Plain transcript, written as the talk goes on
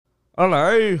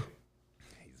Hello. He's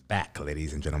back,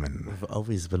 ladies and gentlemen. We've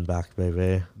always been back,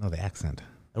 baby. No, the accent.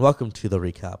 And welcome to the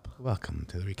recap. Welcome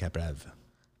to the recap, Rev.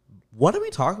 What did we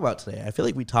talk about today? I feel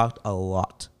like we talked a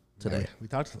lot today. We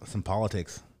talked some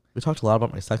politics. We talked a lot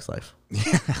about my sex life.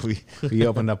 Yeah, we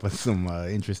opened up with some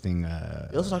interesting.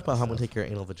 We also talked about how I'm going to take your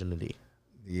anal virginity.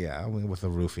 Yeah, with a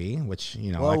roofie, which,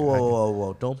 you know.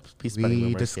 Whoa. Don't be spreading we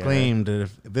rumors disclaimed that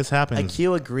if this happens.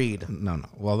 IQ agreed. No.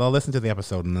 Well, they'll listen to the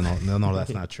episode and then they'll know that's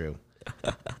not true.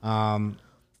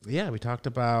 Yeah, we talked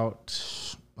about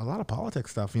a lot of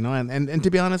politics stuff, you know, and to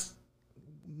be honest,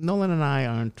 Nolan and I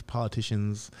aren't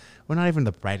politicians. We're not even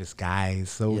the brightest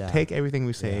guys. So take everything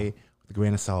we say with a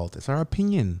grain of salt. It's our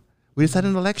opinion. We just had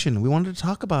an election. We wanted to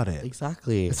talk about it.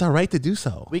 Exactly. It's our right to do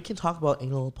so. We can talk about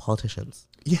anal politicians.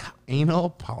 Yeah,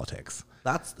 anal politics.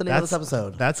 That's the name of this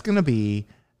episode. That's going to be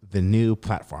the new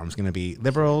platform. It's going to be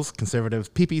liberals, conservatives,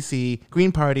 PPC,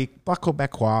 Green Party, Bloc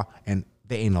Québécois, and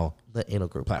the anal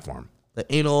group platform. The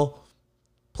anal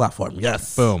platform.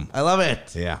 Yes. Boom. I love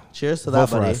it. Yeah. Cheers to that,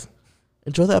 for buddy. us.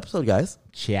 Enjoy the episode, guys.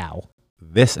 Ciao.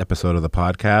 This episode of the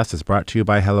podcast is brought to you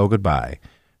by Hello Goodbye.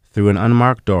 Through an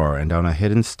unmarked door and down a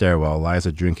hidden stairwell lies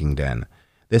a drinking den.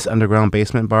 This underground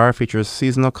basement bar features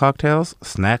seasonal cocktails,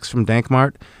 snacks from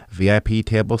Dankmart, VIP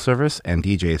table service, and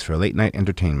DJs for late-night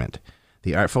entertainment.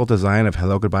 The artful design of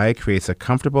Hello Goodbye creates a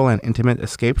comfortable and intimate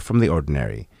escape from the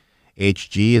ordinary.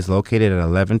 HG is located at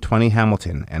 1120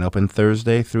 Hamilton and open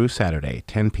Thursday through Saturday,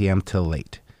 10 p.m. till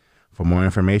late. For more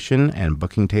information and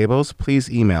booking tables,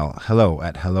 please email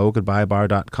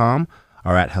hello@hellogoodbyebar.com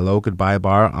or at Hello Goodbye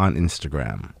Bar on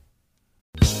Instagram.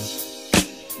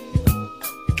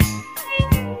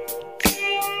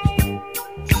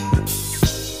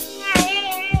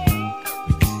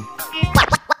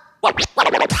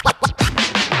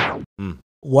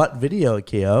 What video,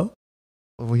 Keo?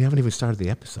 Well, we haven't even started the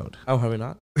episode. Oh, have we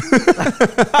not?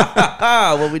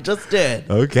 Well, we just did.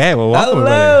 Okay, well, welcome,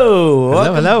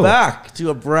 Welcome back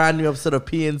to a brand new episode of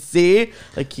PNC.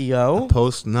 Keo.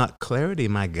 Post-nut clarity,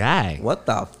 my guy. What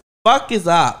the fuck is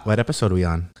up? What episode are we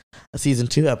on? Season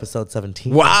 2, episode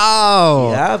 17.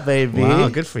 Wow. Yeah, baby. Wow,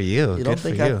 good for you. You don't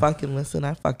think I fucking listen?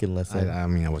 I fucking listen. I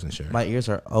mean, I wasn't sure. My ears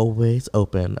are always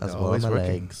open as well as my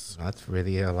legs. That's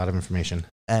really a lot of information.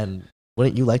 And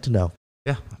wouldn't you like to know?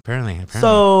 Yeah, apparently.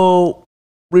 So,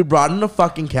 we brought in a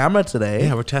fucking camera today.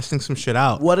 Yeah, we're testing some shit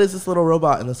out. What is this little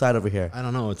robot in the side over here? I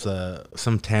don't know. It's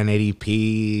some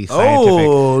 1080p scientific.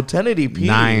 Oh, 1080p.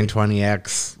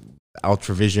 920x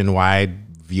ultravision wide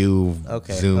view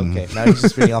zoom. Okay, now you're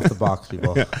just reading off the box,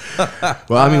 people.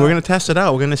 Well, I mean, we're going to test it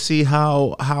out. We're going to see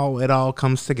how it all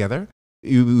comes together.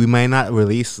 We might not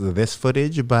release this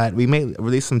footage, but we may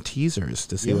release some teasers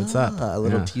to see what's up. A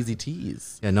little teasy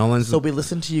tease. Yeah, Nolan's. So we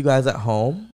listen to you guys at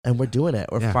home, and we're doing it.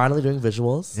 We're finally doing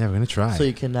visuals. Yeah, we're going to try. So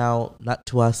you can now nut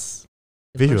to us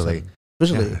visually.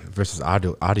 Visually. Yeah, versus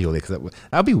audioly. Because that would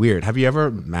be weird. Have you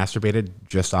ever masturbated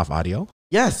just off audio?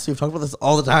 Yes, we've talked about this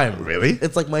all the time. Really?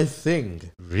 It's like my thing.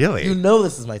 Really? You know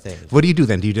this is my thing. What do you do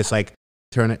then? Do you just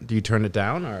turn it? Do you turn it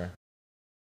down or?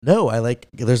 No,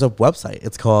 there's a website.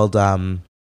 It's called, what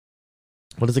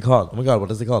is it called? Oh my God,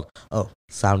 what is it called? Oh,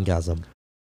 Soundgasm.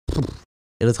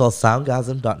 It is called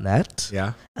soundgasm.net.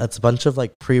 Yeah. And it's a bunch of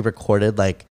pre-recorded,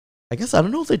 I guess, I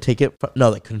don't know if they take it. No,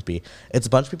 that couldn't be. It's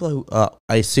a bunch of people who,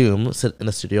 I assume, sit in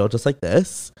a studio just like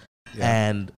this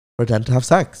and pretend to have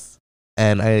sex.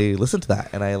 And I listen to that,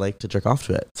 and I like to jerk off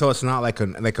to it. So it's not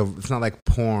it's not like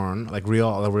porn, like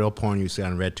real porn you see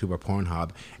on RedTube or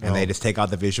Pornhub, and they just take out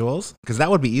the visuals, because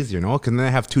that would be easier, no? Because then they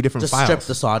have two different files. Strip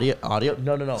this audio.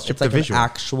 No. Strip it's the an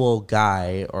actual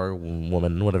guy or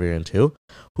woman, whatever you're into,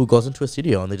 who goes into a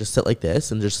studio and they just sit like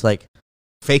this and just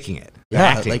faking it.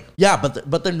 Yeah,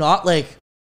 but they're not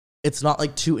it's not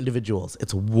like two individuals.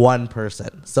 It's one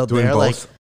person. So doing they're both?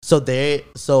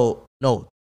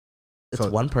 It's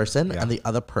one person, and the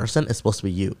other person is supposed to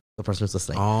be you, the person who's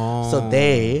listening. Oh. So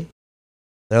they're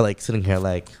sitting here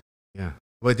yeah.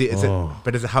 Well, is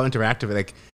it how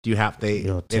interactive? Do you have they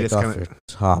just off your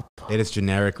top? They just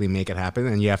generically make it happen,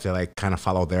 and you have to kind of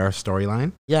follow their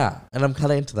storyline. Yeah, and I'm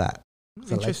kind of into that.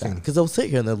 Interesting, because they'll sit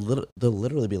here and they'll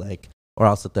literally be or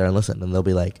I'll sit there and listen, and they'll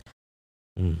be yeah,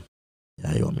 you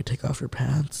want me to take off your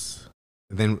pants?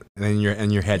 And then you're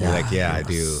in your head, you're like, yeah, I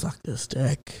do. Suck this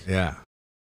dick. Yeah.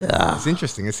 Yeah. It's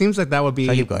interesting. It seems like that would be.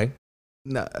 Should I keep going?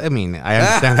 No, I mean, I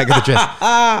understand. I get the gist.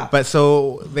 But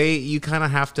so you kind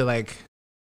of have to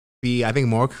be, I think,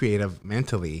 more creative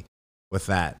mentally with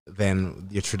that than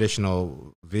your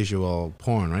traditional visual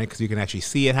porn, right? Because you can actually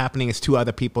see it happening. It's two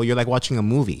other people. You're watching a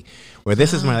movie. Where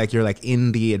this is more you're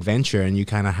in the adventure, and you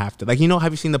kind of have to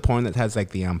have you seen the porn that has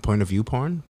the point of view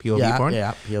porn, POV porn?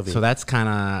 Yeah, POV. So that's kind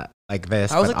of like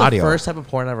this, That was but like audio. the first type of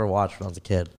porn I ever watched when I was a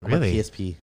kid. On Really? my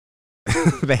PSP.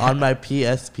 they, On my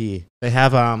PSP. they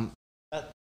have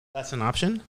that's an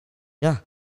option.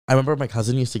 I remember my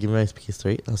cousin used to give me my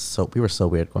PS3. We were so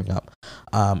weird growing up.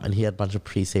 And he had a bunch of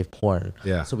pre-saved porn.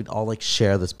 Yeah. So we'd all like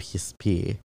share this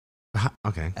PSP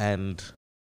Okay. and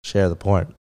share the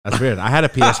porn. That's weird. I had a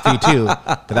PSP too,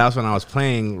 but that was when I was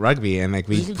playing rugby and like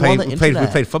You can go on the we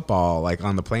internet. played football like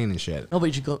on the plane and shit. No,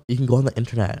 but you can go on the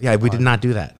internet. Yeah, we did not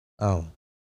do that. Oh.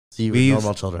 So you were We used-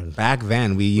 normal children. Back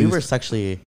then we We used were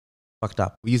sexually fucked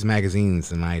up.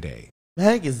 magazines in my day.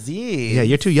 Magazine. Yeah,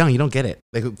 you're too young. You don't get it.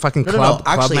 Like fucking No, Club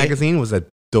actually, magazine was the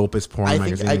dopest porn I think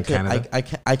magazine I in can,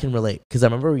 Canada. I can relate because I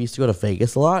remember we used to go to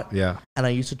Vegas a lot, Yeah, and I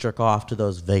used to jerk off to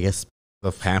those Vegas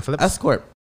the pamphlets. escort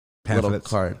little Pamphlets.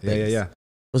 card. Yeah, things. yeah.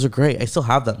 Those are great. I still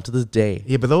have them to this day.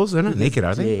 Yeah, but those they're not To naked,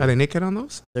 this are they? day. Are they naked on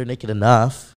those? They're naked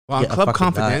enough. Well, on Get a Club fucking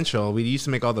nut. Confidential, we used to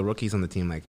make all the rookies on the team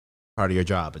like part of your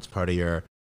job. It's part of your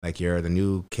like you're the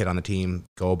new kid on the team.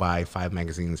 Go buy 5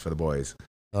 magazines for the boys,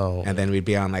 Oh, and then we'd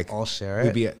be on like I'll share we'd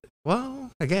it. be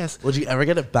well, I guess. Would you ever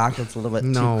get it back? It's a little bit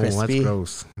No, too that's crispy.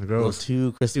 gross. A little Gross.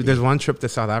 too crispy. Dude, there's one trip to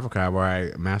South Africa where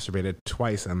I masturbated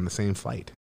twice on the same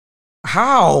flight.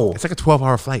 How? It's like a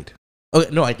 12-hour flight Okay,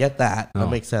 no, I get that. No. That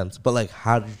makes sense. But like,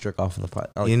 how did you jerk off in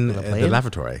the in the the plane?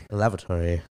 lavatory, The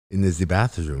lavatory. in the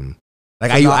bathroom.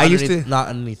 Like So I not used underneath- to. not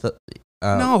underneath the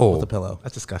No. with the pillow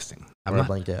That's disgusting. or a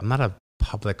blanket. I'm not a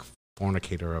public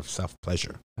fornicator of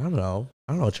self-pleasure. I don't know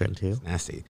what you're into. It's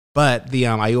nasty. But the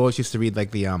I always used to read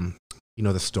like the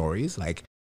the stories. Like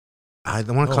I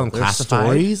don't want to call them there's classified.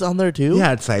 stories on there too.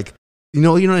 Yeah, it's like you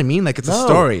know what I mean. Like it's a No.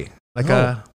 story. Like No.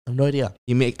 a I have no idea.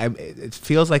 it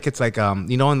feels like it's like on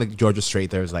the Georgia Strait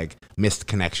there's like missed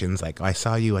connections. Like I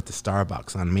saw you at the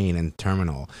Starbucks on Main and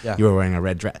Terminal. Yeah. You were wearing a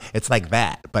red dress. It's like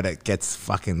that, but it gets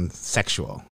fucking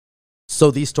sexual.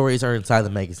 So these stories are inside the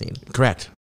magazine.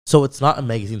 Correct. So it's not a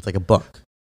magazine. It's like a book,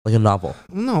 like a novel.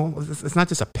 No, it's not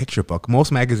just a picture book.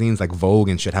 Most magazines like Vogue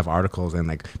and shit have articles and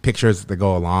like pictures that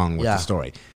go along with Yeah. the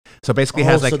story. So basically, it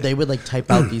has like so they would like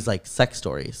type out these like sex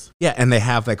stories. yeah, and they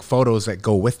have like photos that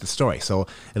go with the story. So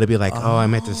it'll be like, oh, I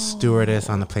met this stewardess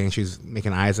on the plane. She was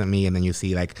making eyes at me, and then you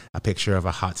see like a picture of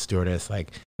a hot stewardess,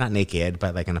 like not naked,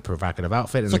 but like in a provocative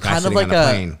outfit, and So the guy kind of sitting like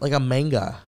on the plane. a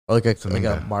manga or like It's a a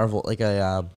manga. Marvel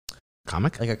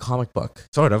Comic, like a comic book.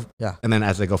 sort of. Yeah. And then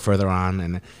as they go further on,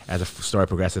 and as the story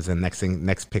progresses, the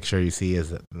next picture you see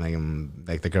is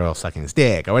like the girl sucking his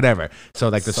dick or whatever. So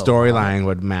like the So storyline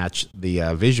would match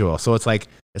the visual. So it's like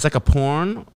a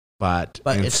porn, but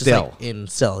in it's still. just like in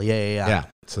still. Yeah. Yeah.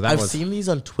 So that I've was seen these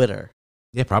on Twitter.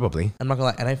 yeah, probably. I'm not gonna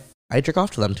lie, and I jerk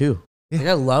off to them too. Yeah. Like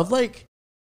I love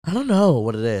I don't know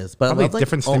what it is, but Probably I love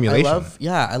different stimulation.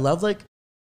 I love like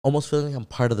almost feeling like I'm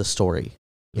part of the story.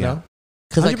 You Yeah. know,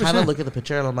 because I kind 100%. of look at the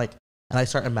picture and I'm like, and I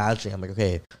start imagining. I'm like,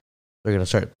 okay, they're gonna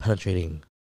start penetrating.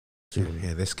 soon.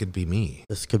 Yeah, this could be me.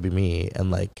 This could be me,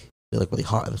 and like they look really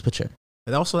hot in this picture.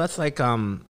 But also that's like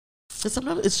Because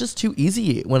sometimes it's just too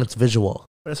easy when it's visual.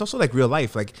 but it's also like real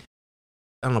life. Like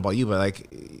I don't know about you, but like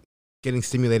getting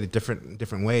stimulated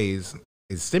different ways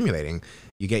is stimulating.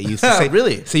 You get used to say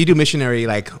Really? So you do missionary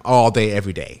like all day,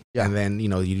 every day. Yeah. And then, you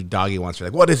do doggy once. You're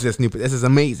like, what is this new? This is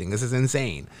amazing. This is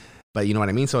insane. But you know what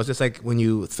I mean? So it's just like when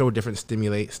you throw different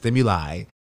stimuli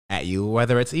at you,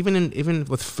 whether it's even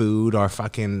with food or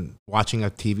fucking watching a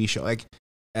TV show. Like,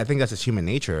 I think that's just human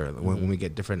nature. When we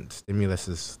get different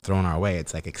stimuluses thrown our way,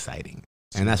 it's like exciting.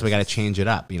 And that's why we got to change it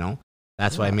up,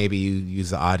 That's why Yeah. maybe you use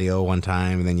the audio one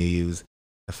time and then you use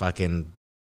the fucking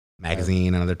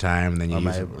magazine another time and then you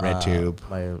use RedTube.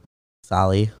 My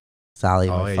Sally,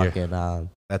 Oh, my yeah, fucking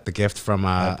That the gift from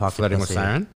my pocket Flirting with pussy.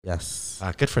 Siren. Yes,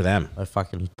 Good for them. my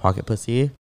fucking pocket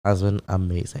pussy has been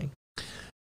amazing.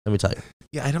 Let me tell you.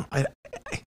 Yeah, I don't.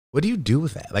 What do you do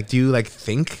with that? Like, do you like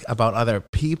think about other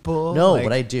people? No, like,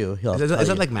 what I do. is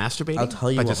it like masturbating? I'll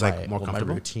tell you But what, just my, like more what my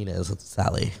comfortable. routine is with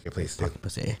Sally. Okay, please do. Pocket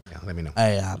pussy. Yeah, let me know.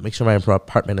 I make sure my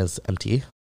apartment is empty.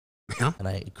 Yeah. And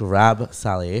I grab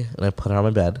Sally and I put her on my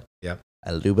bed. Yep.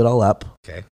 I lube it all up.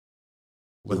 Okay.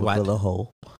 With lube what? The little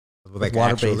hole. With like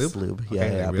water-based actual lube. Okay, Yeah,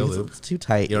 like yeah. real because lube. It's too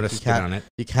tight. You don't have to spit on it.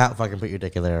 You can't fucking put your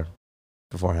dick in there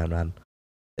beforehand, man.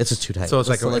 It's just too tight. So it's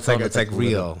The like silicone is,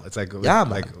 real. livid. It's like Yeah,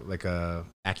 like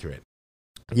accurate.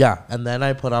 Yeah, and then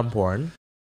I put on porn,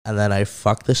 and then I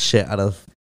fuck the shit out of.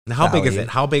 Now, how big is Sally. it?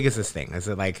 How big is this thing? Is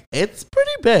it like? It's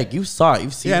pretty big. You saw it.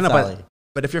 You've seen Yeah, no, Sally.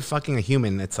 But if you're fucking a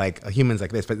human, it's like a human's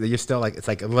like this, but you're still like it's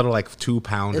like a little like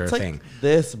 2-pounder It's like thing.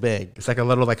 this big. It's like a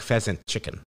little like pheasant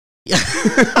chicken.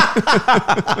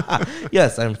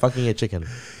 Yes, I'm fucking a chicken.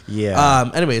 Yeah.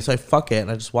 Anyway, so I fuck it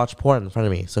and I just watch porn in front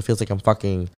of me. So it feels like I'm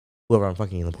fucking whoever I'm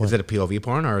fucking in the porn. Is it a POV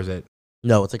porn or is it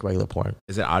No, it's like regular porn.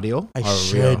 audio? I or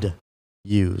should. real?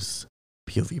 use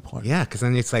POV porn. Yeah, because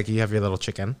then it's like you have your little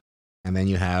chicken, and then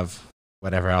you have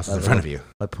whatever else is in front of you.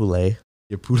 My poulet.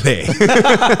 Your poulet.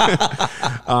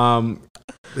 Have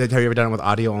you ever done it with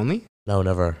audio only? No,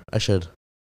 never. I should.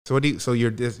 So what do you? So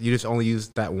you just only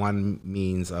use that one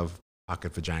means of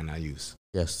pocket vagina use.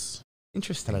 Yes.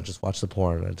 Interesting. And I just watch the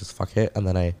porn and I just fuck it, and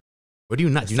then I. What do you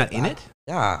not? You're not in it?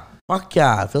 Yeah. Fuck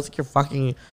yeah. It feels like you're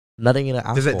fucking nutting in an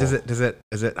apple. Does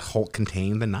it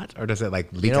contain the nut, or does it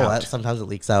like leak You know out? what? Sometimes it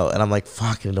leaks out, and I'm like,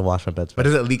 fuck, I need to wash my bedspread. But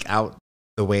does it leak out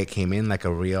the way it came in, like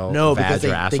a real no, vag because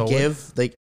or asshole?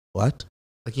 what?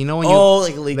 Like when you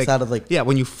like it leaks out of yeah,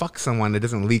 when you fuck someone, it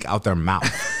doesn't leak out their mouth.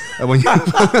 When you,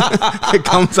 it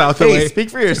comes out the way. Speak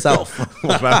for yourself.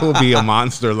 Well, that will be a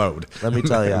monster load. Let me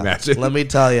tell you. Imagine Let me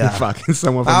tell you. you're fucking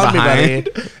someone from Pound behind. me,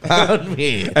 buddy. Pound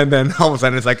me. And then all of a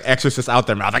sudden it's like Exorcist out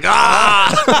their mouth, like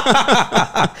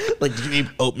ah. Like, did you eat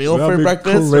oatmeal That'd for be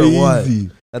breakfast crazy. or what?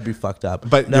 That'd be fucked up.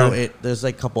 But no, there's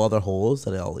like a couple other holes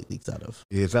that it all leaks out of.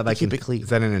 Is that like keep it clean. Is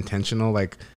that an intentional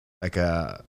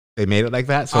they made it like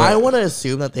that? So I want to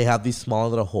assume that they have these small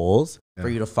little holes for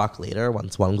you to fuck later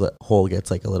once one hole gets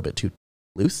like a little bit too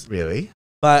loose. Really?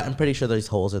 But I'm pretty sure these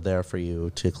holes are there for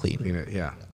you to clean. Clean it,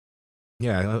 yeah.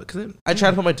 Yeah, I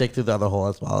tried to put my dick through the other hole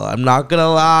as well. I'm not gonna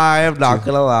lie. Too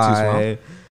small?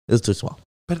 It's too small.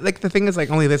 But like the thing is like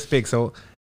only this big. So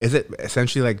is it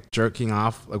essentially like jerking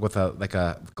off like with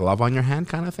a glove on your hand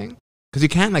kind of thing? Because you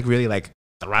can't like really like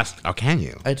thrust, or can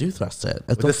you? I do thrust it.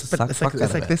 But it's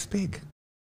like this big.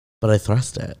 But I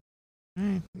thrust it.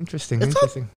 Interesting. It's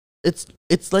interesting. It's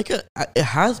like it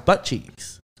has butt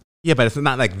cheeks. Yeah, but it's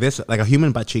not like this. Like a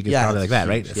human butt cheek is probably like that,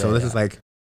 right? Yeah, so this is like,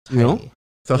 tiny. you know.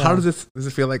 So how does it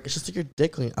feel like? It's just like your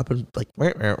dick going up and like.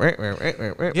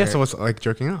 Yeah, so it's like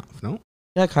jerking off, no?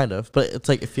 Yeah, kind of. But it's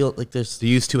like it feels like there's. Do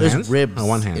you use two hands? Ribs or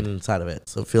one hand inside of it,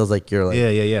 so it feels like you're like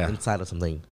yeah inside of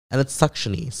something, and it's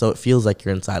suctiony, so it feels like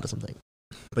you're inside of something.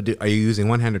 But are you using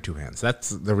one hand or two hands? That's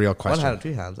the real question. One hand or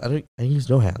two hands. I use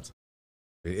no hands.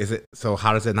 Is it so?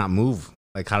 How does it not move?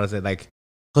 Like how does it like?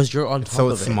 Because you're on top so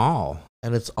of it's it, small,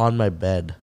 and it's on my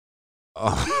bed.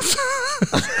 Oh.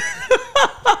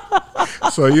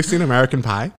 So you've seen American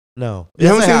Pie? No. You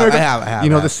haven't seen American? I have. You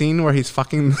know the scene where he's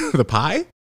fucking the pie?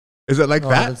 Is it like I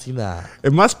that? haven't seen that.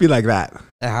 It must be like that.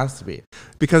 It has to be.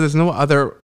 Because there's no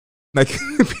other, like,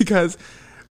 because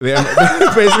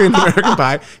basically in American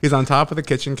Pie, he's on top of the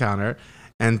kitchen counter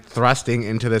and thrusting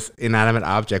into this inanimate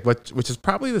object, which is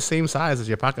probably the same size as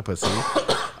your pocket pussy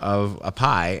of a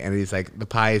pie. And he's like, the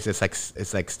pie is just like,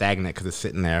 it's like stagnant because it's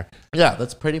sitting there. Yeah,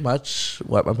 that's pretty much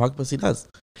what my pocket pussy does.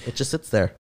 It just sits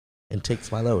there and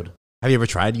takes my load. Have you ever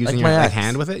tried using like your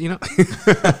hand with it? You know,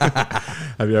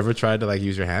 have you ever tried to like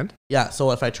use your hand? Yeah.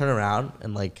 So if I turn around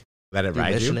and like let it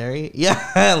ride missionary,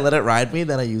 let it ride me,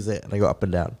 then I use it and I go up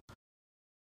and down.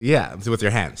 Yeah, so with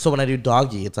your hands. So when I do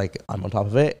doggy, it's like I'm on top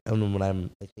of it, and then when I'm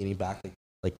like leaning back,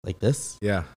 like this.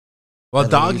 Yeah. Well,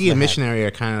 doggy and missionary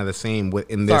are kind of the same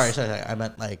in this. Sorry. I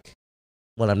meant like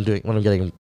when I'm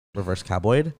getting reverse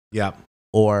cowboyed. Yeah.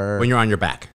 Or when you're on your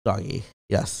back. Doggy.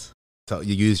 Yes. So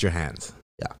you use your hands.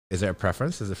 Yeah. Is there a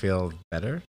preference? Does it feel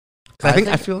better? I think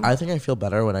I feel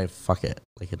better when I fuck it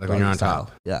like when you're on style.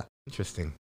 top. Yeah.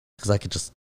 Interesting. Because I could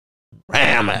just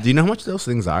ram it. Do you know how much those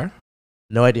things are?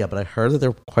 No idea, but I heard that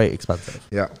they're quite expensive.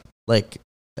 Yeah. Like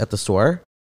at the store,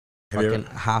 fucking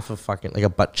half of fucking like a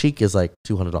butt cheek is like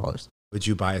 $200. Would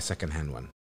you buy a secondhand one?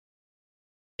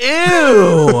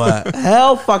 Ew!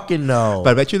 Hell fucking no.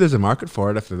 But I bet you there's a market for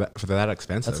it if they're that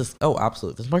expensive.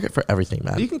 Absolutely. There's a market for everything,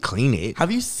 man. You can clean it.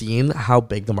 Have you seen how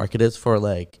big the market is for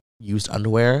like used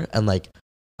underwear and like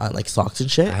socks and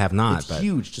shit? I have not. It's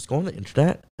huge. Just go on the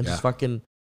internet and just fucking,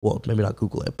 well, maybe not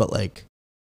Google it, but like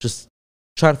just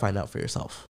try to find out for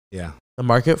yourself. Yeah. The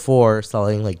market for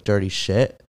selling like dirty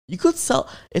shit. You could sell,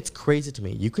 it's crazy to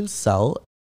me. You can sell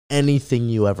anything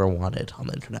you ever wanted on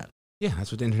the internet. Yeah,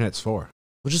 that's what the internet's for.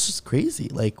 Which is just crazy.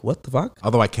 Like, what the fuck?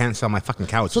 Although I can't sell my fucking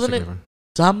couch. So then it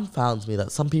dumbfounds me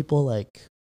that some people like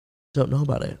don't know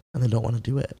about it and they don't want to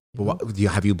do it. But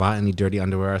have you bought any dirty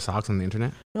underwear or socks on the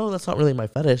internet? No, that's not really my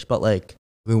fetish, but like.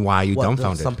 Then why are you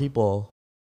dumbfounded? Some people.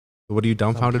 What are you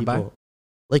dumbfounded by?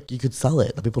 Like, you could sell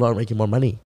it. The people aren't making more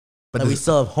money. But we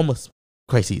still have homeless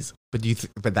crises. But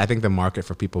but I think the market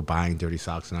for people buying dirty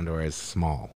socks and underwear is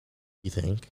small. You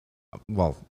think?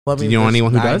 Well, I mean, do you know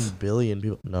anyone who does? 9 billion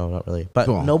people. No, not really. But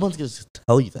no one's going to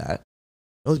tell you that.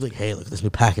 No one's like, hey, look at this new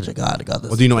package I got. This.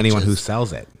 Well, do you know anyone who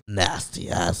sells it? Nasty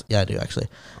ass. Yeah, I do, actually.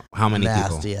 How many people?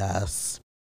 Nasty ass.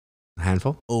 A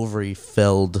handful? Ovary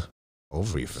filled.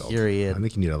 Period. I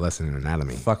think you need a lesson in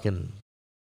anatomy. Fucking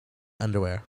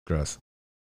underwear. Gross.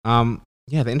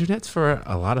 Yeah, the internet's for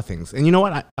a lot of things. And you know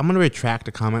what? I'm going to retract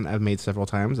a comment I've made several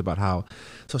times about how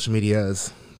social media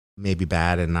is maybe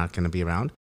bad and not going to be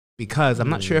around. Because I'm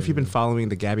not sure if you've been following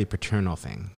the Gabby Paterno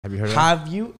thing. Have you heard of it? Have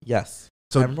you? Yes.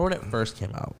 So I remember when it first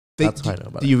came out. That's how I know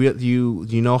about it. Do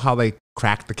you know how they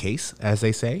cracked the case, as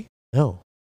they say? No.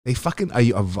 They fucking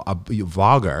a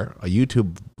vlogger, a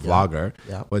YouTube vlogger,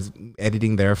 was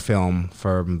editing their film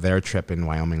from their trip in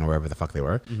Wyoming or wherever the fuck they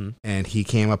were, and he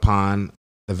came upon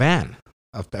the van,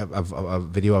 a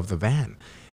video of the van,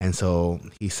 and so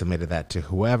he submitted that to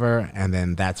whoever, and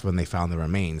then that's when they found the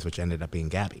remains, which ended up being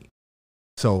Gabby.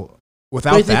 So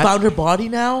without Wait, they found her body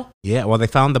now? Yeah, well, they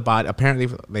found the body. Apparently,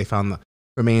 they found the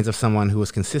remains of someone who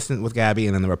was consistent with Gabby,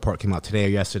 and then the report came out today or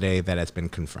yesterday that it's been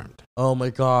confirmed. Oh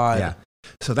my god! Yeah.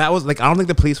 So that was like, I don't think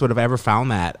the police would have ever found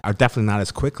that, or definitely not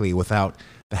as quickly, without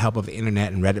the help of the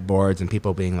internet and Reddit boards and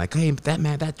people being like, "Hey, that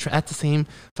man, that's the same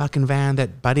fucking van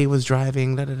that Buddy was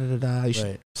driving. Da da da da. You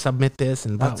should submit this."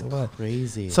 And that's blah, blah, blah.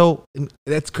 crazy. So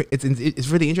it's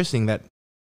really interesting that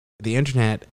the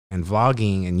internet and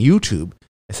vlogging and YouTube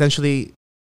essentially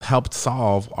helped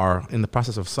solve, or in the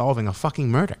process of solving, a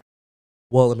fucking murder.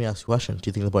 Well, let me ask you a question. Do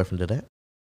you think the boyfriend did it?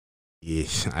 Yeah,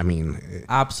 I mean,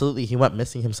 absolutely. He went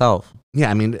missing himself. Yeah,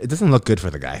 I mean, it doesn't look good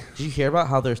for the guy. Did you hear about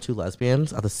how there's two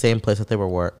lesbians at the same place that they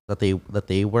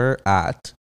were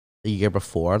at the year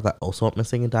before that also went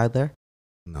missing and died there?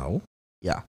 No.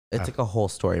 Yeah, it's like a whole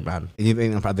story, man. And you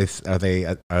think are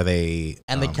they?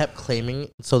 And they kept claiming.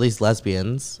 So these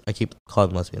lesbians, I keep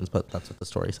calling them lesbians, but that's what the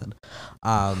story said.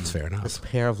 That's fair enough. This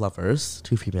pair of lovers,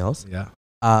 two females. Yeah.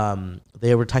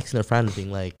 They were texting their friend,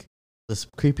 being like, "This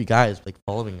creepy guy is like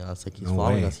following us. Like he's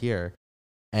following us here,"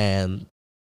 and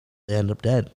they end up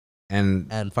dead.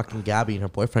 And fucking Gabby and her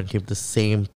boyfriend came to the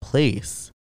same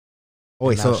place. Oh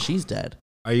wait, so she's dead.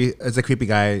 Are you as a creepy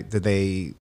guy? Did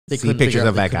they see pictures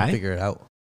of that guy? Figure it out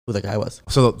who the guy was.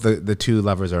 So the two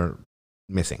lovers are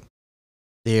missing.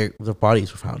 Their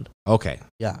bodies were found. Okay.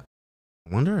 Yeah.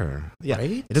 I wonder. Yeah.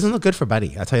 Right? It doesn't look good for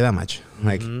Buddy. I'll tell you that much.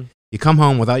 Like, you come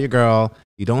home without your girl.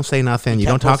 You don't say nothing. You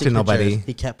don't talk to nobody.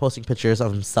 He kept posting pictures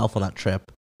of himself on that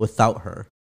trip without her.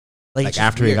 Like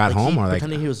after he got home, or like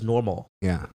pretending he was normal.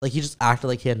 Yeah. Like he just acted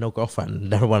like he had no girlfriend and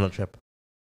never went on a trip.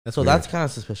 So that's kind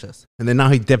of suspicious. And then now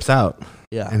he dips out.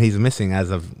 Yeah. And he's missing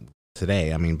as of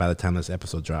today. I mean, by the time this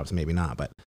episode drops, maybe not,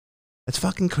 but it's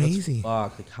fucking crazy.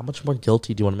 Like, how much more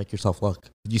guilty do you want to make yourself look?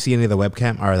 Did you see any of the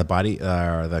webcam or the body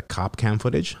or the cop cam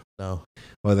footage? No.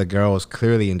 Well, the girl was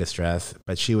clearly in distress,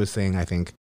 but she was saying, I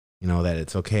think, that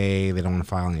it's okay. They don't want to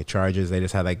file any charges. They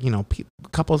just had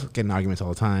couples get in arguments all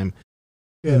the time.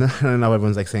 Yeah. And now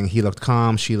everyone's like saying he looked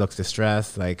calm, she looks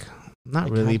distressed. Like,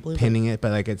 not really pinning it,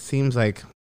 but like it seems like,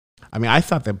 I mean, I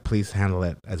thought the police handled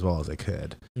it as well as they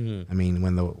could. I mean,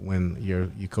 when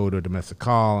you go to a domestic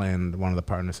call and one of the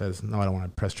partners says, "No, I don't want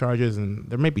to press charges," and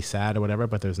they may be sad or whatever,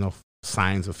 but there's no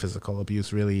signs of physical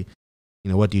abuse really.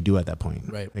 What do you do at that point?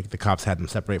 Right. Like the cops had them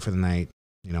separate for the night.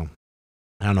 I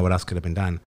don't know what else could have been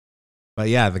done. But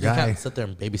yeah, the guy can't sit there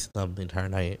and babysit them the entire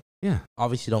night. Yeah.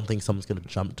 Obviously, you don't think someone's gonna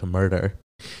jump to murder.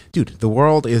 Dude, the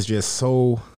world is just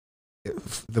so.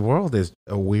 The world is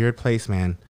a weird place,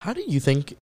 man. How do you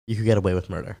think you could get away with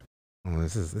murder? Oh,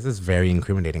 this is very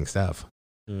incriminating stuff.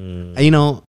 I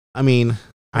mean,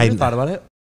 have you thought about it?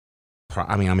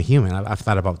 I mean, I'm a human. I've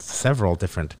thought about several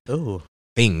different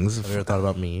things. Have you ever thought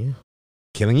about me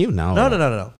killing you? No.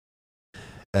 No.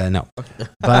 No.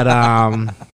 But I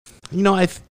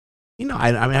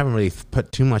haven't really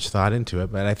put too much thought into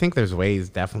it, but I think there's ways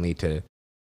definitely to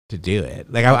do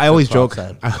it. Like I always joke.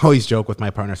 I always joke with my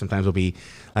partner. Sometimes we'll be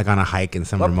like on a hike in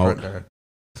some remote. Partner?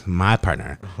 My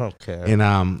partner. Okay. In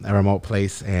a remote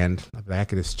place, and I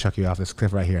could just chuck you off this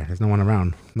cliff right here. There's no one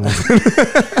around. No one.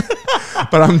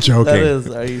 But I'm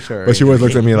joking. Are you sure? But she always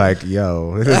looks at me like,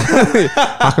 "Yo,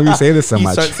 how come you say this so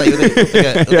much?" You start saying it like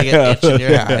an itch in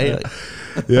your eye.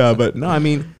 Yeah, but no, I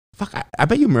mean, fuck. I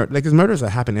bet you there's murders that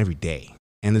happen every day,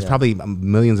 and there's probably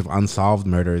millions of unsolved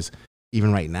murders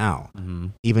even right now.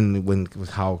 Even with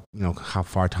how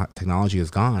far technology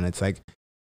has gone, it's like.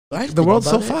 The world's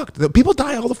so fucked. People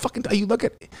die all the fucking time. You look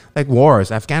at like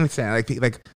wars, Afghanistan,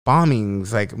 like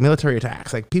bombings, like military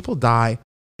attacks. Like people die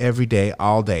every day,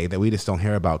 all day that we just don't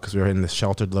hear about because we're in this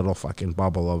sheltered little fucking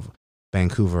bubble of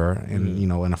Vancouver and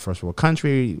in a first world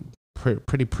country,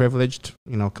 pretty privileged,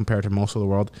 compared to most of the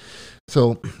world.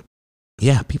 So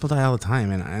yeah, people die all the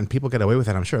time, and people get away with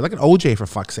it. I'm sure. Look at OJ, for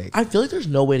fuck's sake. I feel like there's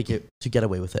no way to get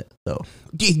away with it though.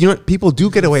 You know what? People do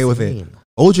get away with it.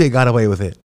 OJ got away with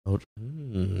it.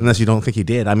 Unless you don't think he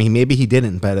did. I mean, maybe he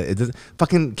didn't, but it doesn't.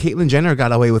 Fucking Caitlyn Jenner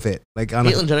got away with it. Like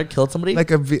Caitlyn Jenner killed somebody?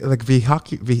 Like a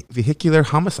vehicular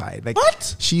homicide. Like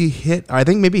what? She hit, I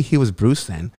think maybe he was Bruce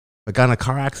then, but got in a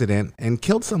car accident and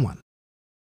killed someone.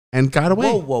 And got away.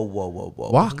 Whoa.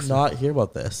 Walks. Not hear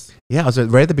about this. Yeah, it was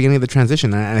right at the beginning of the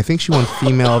transition. And I think she won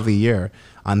Female of the Year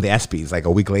on the ESPYs like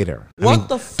a week later. What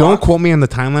the fuck? Don't quote me on the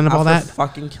timeline of all that.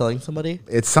 Fucking killing somebody?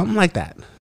 It's something like that.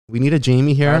 We need a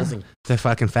Jamie here to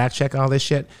fucking fact check all this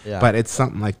shit. Yeah. But it's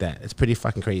something like that. It's pretty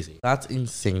fucking crazy. That's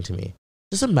insane to me.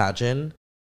 Just imagine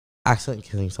accidentally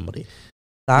killing somebody.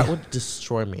 That would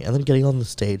destroy me. And then getting on the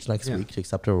stage next week to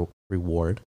accept a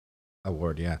reward.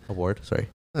 Award, yeah. Award, sorry.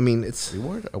 I mean, it's...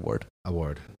 Award.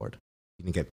 You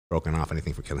didn't get broken off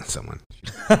anything for killing someone.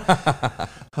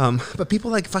 But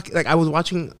people like I was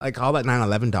watching like all that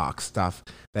 9/11 doc stuff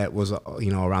that was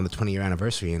around the 20-year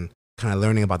anniversary and kind of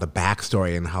learning about the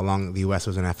backstory and how long the U.S.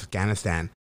 was in Afghanistan.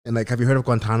 And like, have you heard of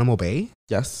Guantanamo Bay?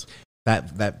 Yes.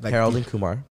 That like, Harold and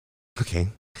Kumar. Okay.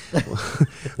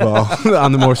 Well,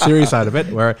 on the more serious side of it,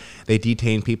 where they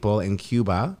detain people in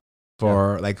Cuba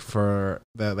for all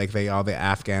the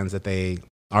Afghans that they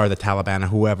or the Taliban or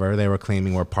whoever they were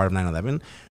claiming were part of 9/11.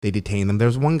 They detained them.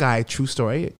 There's one guy, true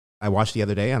story, I watched the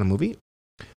other day on a movie.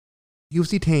 He was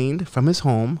detained from his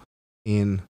home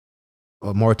in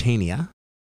Mauritania,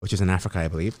 which is in Africa, I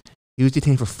believe. He was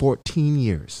detained for 14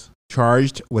 years,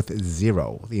 charged with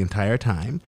 0 the entire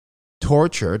time,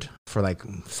 tortured for like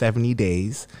 70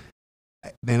 days.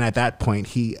 Then at that point,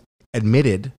 he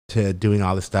admitted to doing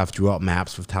all this stuff, drew out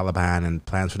maps with Taliban and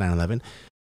plans for 9/11.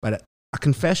 But a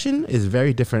confession is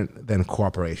very different than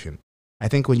cooperation. I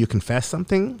think when you confess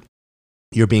something,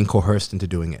 you're being coerced into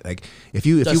doing it. Like if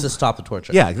you to stop the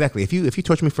torture. Yeah, exactly. If you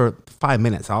torture me for 5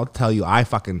 minutes, I'll tell you I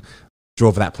fucking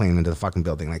drove that plane into the fucking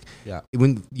building. Like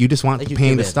when you just want the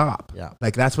pain to stop. Yeah.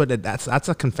 Like that's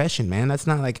a confession, man. That's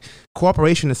not like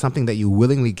cooperation is something that you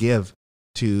willingly give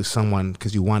to someone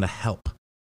because you want to help.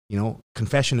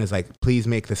 Confession is like, please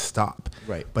make this stop.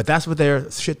 Right. But that's what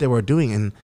they were doing.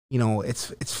 And,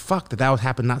 it's fucked that was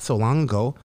happened not so long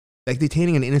ago. Like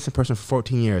detaining an innocent person for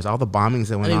 14 years, all the bombings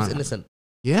that went on. He was innocent.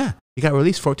 Yeah. He got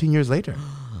released 14 years later.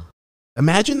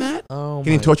 Imagine that. Oh,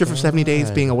 getting tortured for 70 days,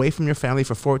 being away from your family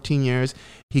for 14 years.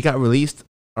 He got released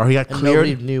or he got cleared.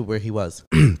 Nobody knew where he was.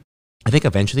 I think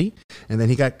eventually. And then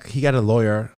he got a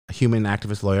lawyer, a human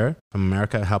activist lawyer from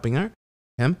America helping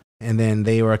him. And then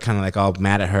they were kind of like all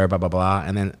mad at her, blah, blah, blah.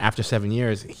 And then after 7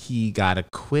 years, he got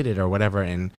acquitted or whatever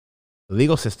in the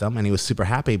legal system. And he was super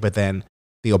happy. But then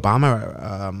the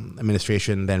Obama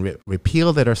administration then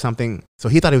repealed it or something. So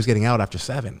he thought he was getting out after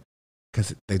 7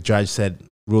 because the judge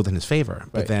ruled in his favor.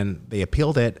 But then they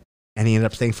appealed it and he ended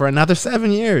up staying for another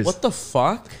 7 years. What the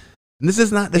fuck? And this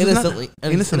is not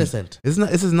innocent.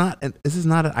 This is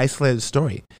not an isolated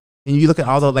story. And you look at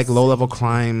all the like low level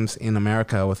crimes in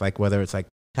America with like whether it's like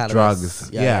cannabis, drugs,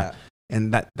 yeah.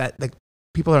 And that like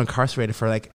people are incarcerated for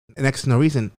like next to no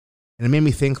reason. And it made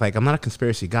me think like I'm not a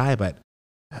conspiracy guy, but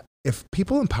if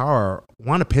people in power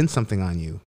want to pin something on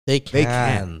you, they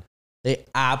can. They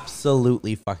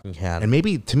absolutely fucking can. And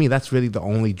maybe to me that's really the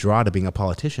only draw to being a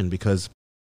politician because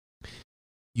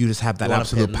you just have that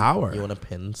absolute power. You want to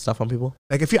pin stuff on people?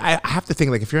 Like I have to think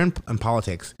like if you're in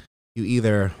politics, you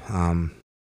either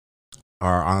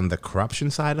are on the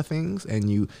corruption side of things and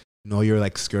you're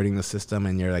like skirting the system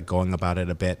and you're like going about it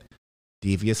a bit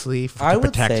deviously to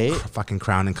protect fucking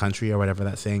crown and country or whatever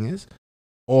that saying is,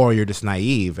 or you're just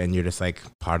naive and you're just like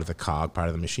part of the cog, part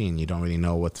of the machine. You don't really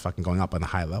know what's fucking going up on the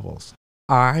high levels.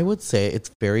 I would say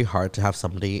it's very hard to have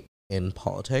somebody in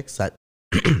politics that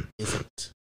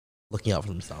isn't looking out for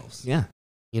themselves. Yeah.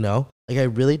 Like I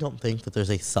really don't think that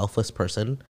there's a selfless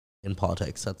person in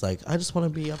politics that's like, I just want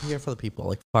to be up here for the people.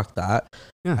 Like, fuck that.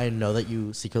 Yeah. I know that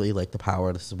you secretly like the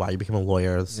power. This is why you became a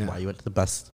lawyer. This is why you went to the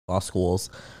best law schools.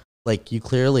 Like, you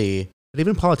clearly... But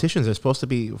even politicians are supposed to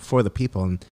be for the people.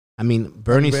 And I mean,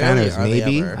 Bernie Sanders,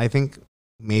 maybe, I think,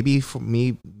 maybe for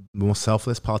me, the most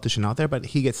selfless politician out there, but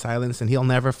he gets silenced and he'll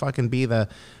never fucking be the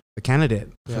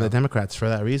candidate for the Democrats for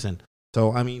that reason.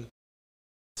 So, I mean,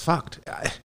 it's fucked.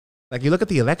 Like, you look at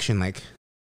the election, like,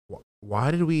 why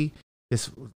did we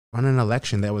just run an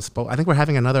election that was I think we're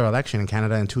having another election in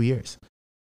Canada in 2 years.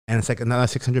 And it's like another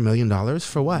 $600 million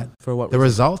for what? For what? The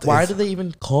result Why did they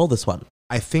even call this one?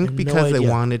 I think because they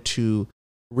wanted to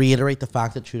reiterate the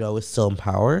fact that Trudeau is still in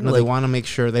power. No, they want to make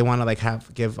sure they want to like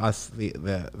give us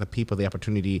the people the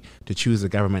opportunity to choose the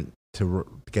government to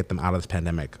get them out of this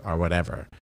pandemic or whatever,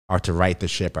 or to right the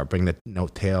ship or bring the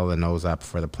nose up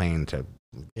for the plane to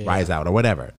rise out or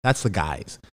whatever. That's the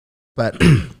guys. But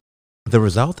the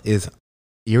result is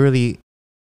eerily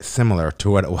similar to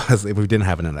what it was if we didn't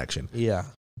have an election. Yeah.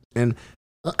 And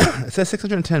it says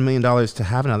 $610 million to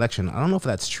have an election. I don't know if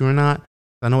that's true or not.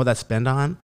 I don't know what that's spent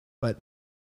on, but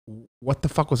what the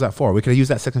fuck was that for? We could have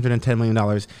used that $610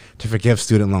 million to forgive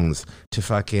student loans, to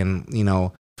fucking,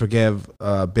 forgive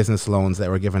business loans that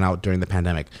were given out during the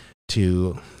pandemic,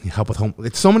 to help with home.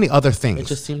 It's so many other things. It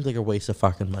just seems like a waste of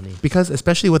fucking money. Because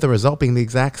especially with the result being the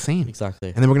exact same. Exactly.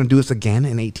 And then we're going to do this again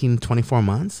in 24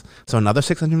 months. So another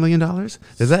 $600 million.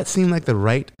 Does that seem like the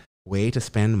right way to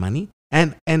spend money?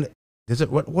 And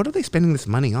what are they spending this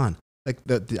money on? Like,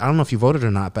 I don't know if you voted or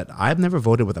not, but I've never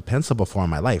voted with a pencil before in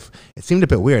my life. It seemed a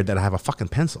bit weird that I have a fucking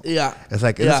pencil. Yeah. It's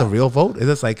like, is this a real vote? Is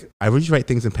this like, I usually write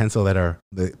things in pencil that are,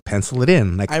 pencil it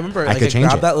in. Like, I remember I could change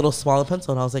grabbed it. that little smaller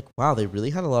pencil and I was like, wow, they really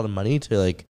had a lot of money to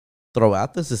like throw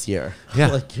at this year.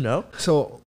 Yeah. Like,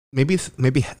 So maybe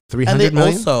 300 and they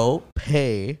million? also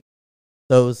pay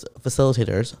those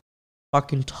facilitators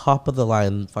fucking top of the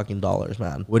line fucking dollars,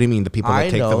 man. What do you mean? The people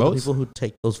that take the the votes? people who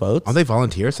take those votes. Are they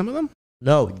volunteers, some of them?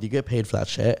 No, you get paid for that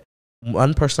shit.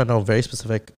 One person I know, very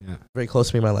specific, Yeah. very close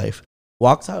to me in my life,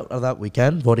 walks out of that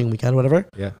weekend, voting weekend, whatever,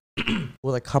 Yeah.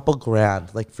 with a couple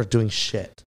grand, like for doing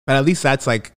shit. But at least that's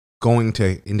like going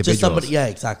to individuals. Just somebody, yeah,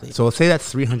 exactly. So let's say that's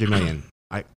 300 million.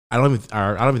 I don't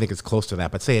even think it's close to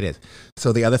that, but say it is.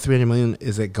 So the other 300 million,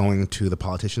 is it going to the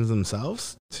politicians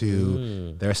themselves,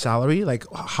 to their salary? Like,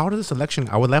 how does this election?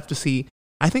 I would love to see.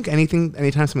 I think anytime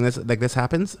something like this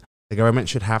happens, the government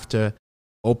should have to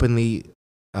openly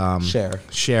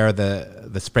share the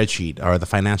spreadsheet or the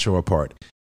financial report.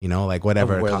 Like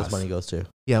whatever Of where it this costs. money goes to.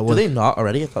 Yeah, Do well, they not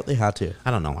already? I thought they had to. I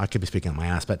don't know. I could be speaking on my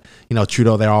ass, but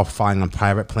Trudeau, they're all flying on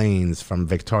private planes from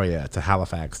Victoria to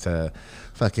Halifax to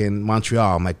fucking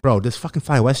Montreal. I'm like, bro, just fucking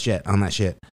fly WestJet on that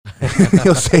shit.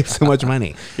 You'll save so much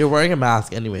money. You're wearing a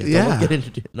mask anyways. Yeah.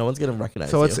 No one's gonna recognize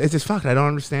So you. it's just fucked. I don't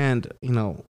understand,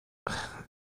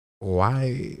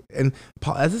 why. And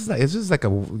it's just like a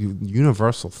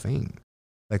universal thing.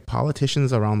 Like,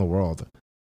 politicians around the world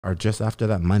are just after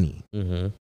that money. Mm-hmm.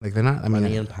 Like, they're not.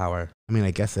 Money and power.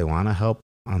 I guess they want to help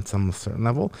on some certain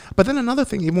level. But then another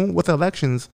thing, even with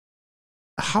elections,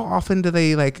 how often do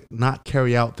they like not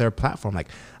carry out their platform? Like,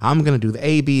 I'm going to do the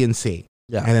A, B, and C.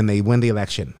 Yeah. And then they win the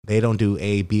election. They don't do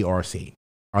A, B, or C.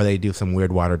 Or they do some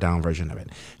weird watered down version of it.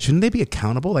 Shouldn't they be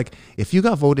accountable? Like, if you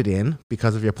got voted in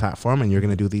because of your platform and you're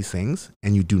going to do these things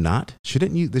and you do not,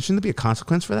 shouldn't there be a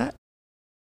consequence for that?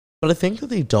 But I think that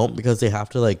they don't, because they have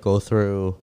to like go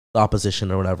through the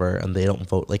opposition or whatever, and they don't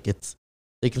vote. Like,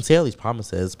 they can say all these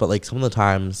promises, but like some of the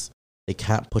times they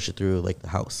can't push it through like the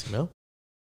House. Does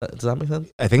that make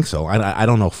sense? I think so. I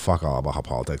don't know fuck all about how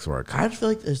politics work. I feel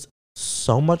like there's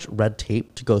so much red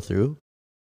tape to go through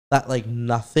that like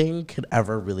nothing could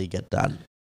ever really get done.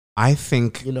 I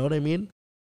think. You know what I mean?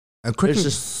 There's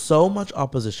just so much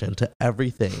opposition to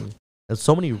everything and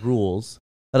so many rules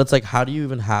that it's like, how do you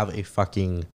even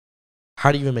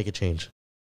make a change?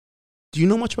 Do you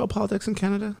know much about politics in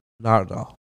Canada? Not at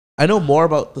all. I know more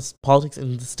about this politics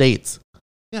in the States.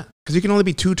 Yeah, because you can only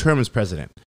be 2 terms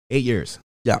president, 8 years.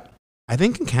 Yeah. I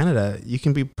think in Canada, you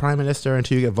can be prime minister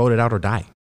until you get voted out or die.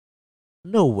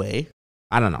 No way.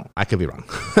 I don't know. I could be wrong.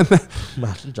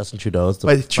 Imagine Justin Trudeau's.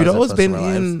 But Trudeau's been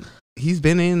in,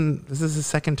 this is his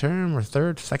second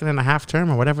and a half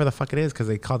term or whatever the fuck it is, because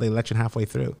they called the election halfway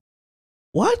through.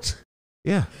 What?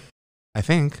 Yeah, I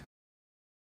think.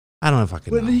 I don't know if I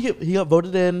can. When did he got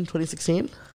voted in 2016?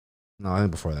 No, I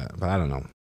think before that, but I don't know.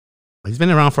 He's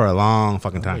been around for a long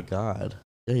fucking time. Oh my God.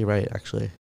 Yeah, you're right, actually.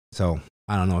 So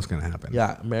I don't know what's going to happen.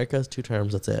 Yeah, America's 2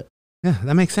 terms, that's it. Yeah,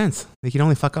 that makes sense. They can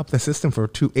only fuck up the system for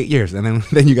 8 years, and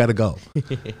then you got to go.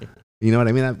 You know what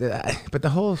I mean? But the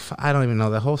whole, I don't even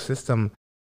know, the whole system,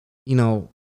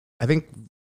 I think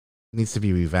needs to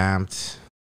be revamped.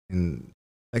 And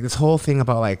like this whole thing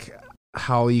about like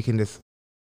how you can just,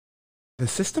 the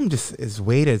system just is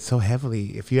weighted so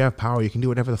heavily. If you have power, you can do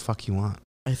whatever the fuck you want.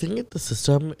 I think the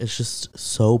system is just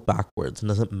so backwards and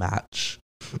doesn't match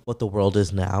what the world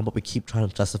is now, but we keep trying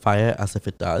to justify it as if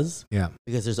it does. Yeah.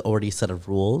 Because there's already a set of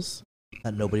rules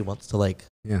that nobody wants to like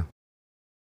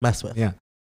mess with. Yeah.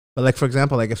 But like, for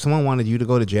example, like if someone wanted you to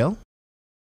go to jail,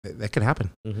 that could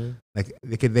happen. Mm-hmm. Like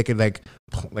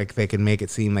they could make it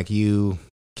seem like you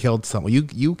killed someone.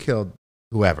 You killed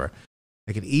whoever.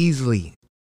 They could easily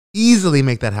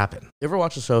make that happen. You ever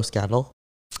watch the show Scandal?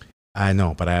 I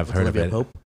know, but I have heard Olivia of it. Pope?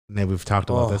 Maybe we've talked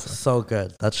about this. So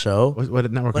good. That show.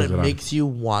 What network But is it it on? makes you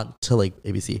want to like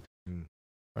ABC. Mm.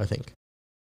 I think.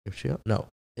 No,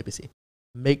 ABC.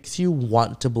 Makes you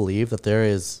want to believe that there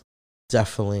is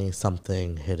definitely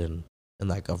something hidden in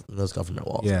that those government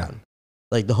walls. Yeah. Man.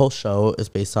 Like the whole show is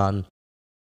based on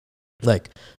Like,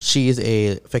 she's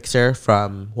a fixer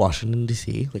from Washington,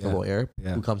 D.C., like a lawyer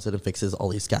who comes in and fixes all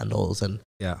these scandals and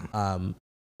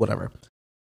whatever.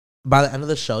 By the end of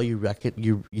the show,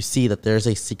 you see that there's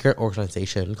a secret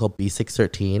organization called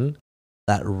B613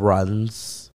 that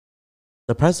runs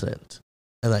the president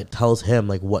and like tells him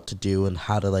like what to do and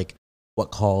how to like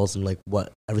what calls and like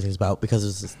what everything's about,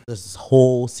 because there's this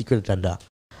whole secret agenda,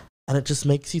 and it just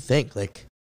makes you think like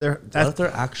what if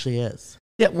there actually is.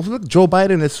 Yeah, well, look, Joe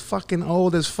Biden is fucking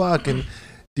old as fuck and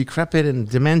decrepit and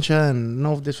dementia and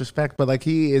no disrespect, but like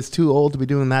he is too old to be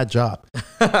doing that job.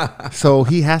 So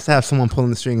he has to have someone pulling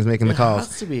the strings, making the calls.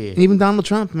 Has to be. And even Donald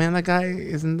Trump, man, that guy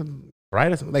isn't the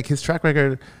brightest. Like his track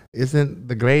record isn't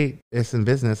the greatest in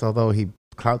business, although he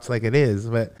clouts like it is.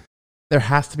 But there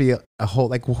has to be a whole,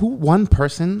 like, one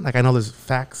person. Like I know there's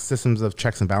facts, systems of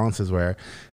checks and balances where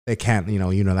they can't,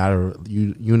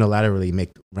 unilaterally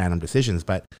make random decisions,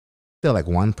 but still, like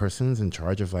one person's in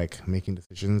charge of like making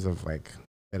decisions of like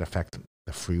that affect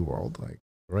the free world. Like,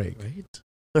 right?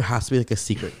 There has to be like a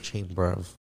secret chamber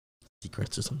of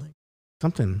secrets or something.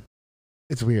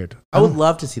 It's weird. I would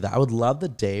love to see that. I would love the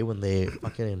day when they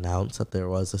fucking announced that there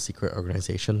was a secret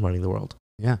organization running the world.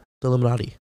 Yeah, the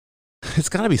Illuminati. It's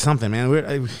got to be something,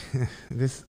 man.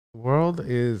 This world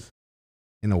is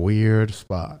in a weird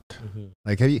spot. Mm-hmm.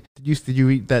 Like, did you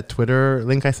read that Twitter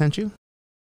link I sent you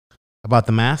about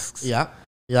the masks? Yeah.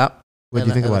 What do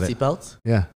you think about it? Seatbelts?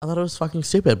 Yeah. I thought it was fucking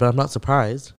stupid, but I'm not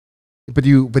surprised. But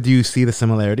do you see the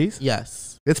similarities?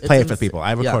 Yes. Let's play it for people.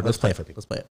 Let's play it for people. Let's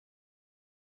play it.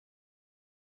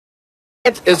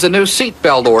 It is the new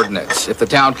seatbelt ordinance. If the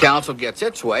town council gets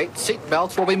its way,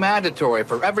 seatbelts will be mandatory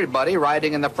for everybody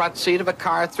riding in the front seat of a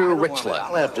car through Richland.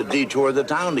 I'll have to detour the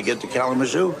town to get to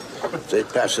Kalamazoo. If they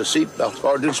pass a seatbelt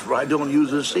ordinance where I don't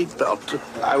use a seatbelt.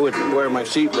 I wouldn't wear my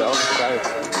seatbelt.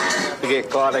 I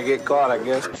get caught, I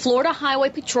guess. Florida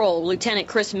Highway Patrol Lieutenant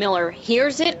Chris Miller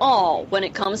hears it all when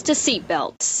it comes to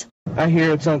seatbelts. I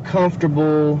hear it's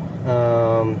uncomfortable.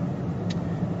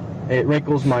 It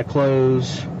wrinkles my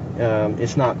clothes.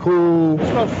 It's not cool.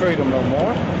 There's no freedom no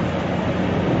more.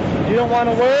 You don't want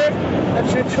to wear it?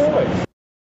 That's your choice.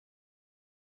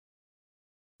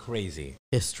 Crazy.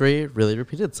 History really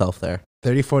repeated itself there.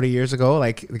 30, 40 years ago,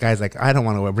 like the guy's like, I don't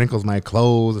want to wear, wrinkles my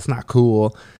clothes. It's not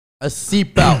cool. A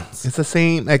seatbelt. It's the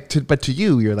same. But to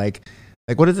you, you're like,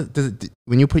 what is it?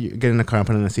 When you get in a car and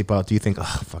put on a seatbelt, do you think,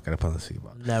 oh fuck it, I put on a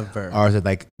seatbelt? Never. Or is it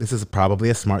like, this is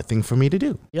probably a smart thing for me to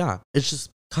do? Yeah, it's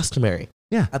just customary.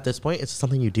 Yeah. At this point, it's just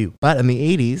something you do. But in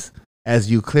the 80s, as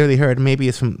you clearly heard, maybe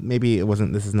it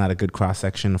wasn't. This is not a good cross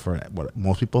section for what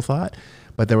most people thought,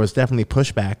 but there was definitely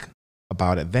pushback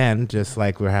about it then, just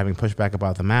like we're having pushback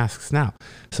about the masks now.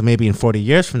 So maybe in 40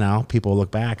 years from now, people will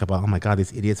look back about, oh my God,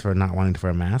 these idiots for not wanting to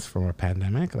wear a mask for a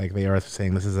pandemic. Like they are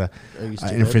saying this is an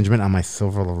infringement on my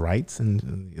civil rights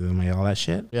and all that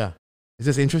shit. Yeah. It's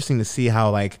just interesting to see how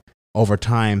like over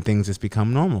time things just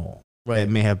become normal. Right. It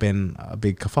may have been a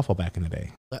big kerfuffle back in the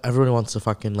day. Everyone wants to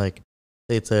fucking like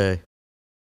say it's a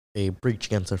breach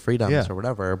against their freedoms or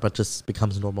whatever, but just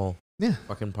becomes normal. Yeah.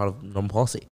 Fucking part of normal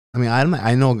policy. I mean,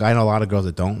 I know a lot of girls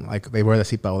that don't like. They wear the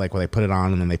seatbelt like where they put it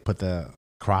on and then they put the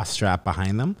cross strap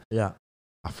behind them. Yeah.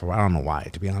 I don't know why,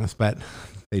 to be honest, but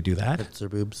they do that. Hits their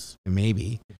boobs.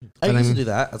 Maybe. I used to do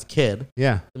that as a kid.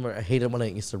 Yeah. I hated when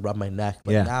it used to rub my neck,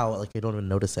 but now like I don't even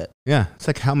notice it. Yeah. It's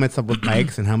like helmets up with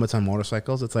bikes and helmets on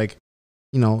motorcycles. It's like,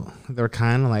 they're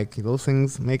kind of like those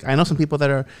things I know some people that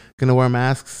are going to wear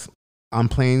masks on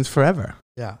planes forever.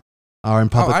 Yeah. Or in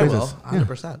public places. I will,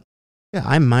 100%. Yeah,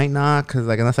 I might not, because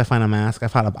like unless I find a mask.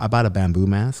 I bought a bamboo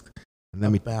mask.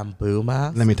 Bamboo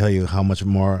mask? Let me tell you how much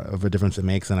more of a difference it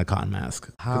makes than a cotton mask.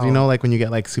 Because like when you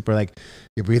get like super like,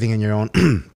 you're breathing in your own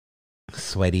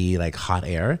sweaty, like hot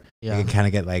air, you can kind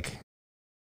of get like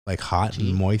hot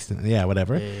and moist and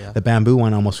whatever. Yeah. The bamboo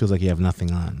one almost feels like you have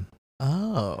nothing on.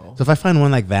 Oh. So if I find one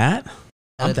like that,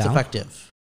 and it's down. Effective.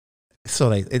 So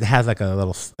like it has like a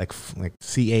little like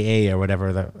CAA or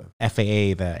whatever, the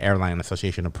FAA, the Airline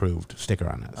Association approved sticker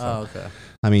on it. So, okay.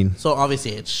 I mean, so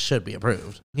obviously it should be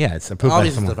approved. Yeah, it's approved by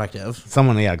someone. Obviously it's effective.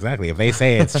 Someone, yeah, exactly. If they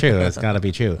say it's true, it's got to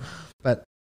be true. But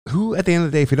who, at the end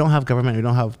of the day, if we don't have government, we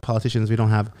don't have politicians, we don't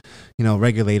have,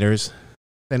 regulators,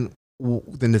 then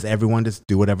does everyone just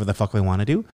do whatever the fuck they want to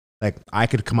do? Like I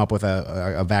could come up with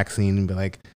a vaccine and be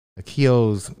like,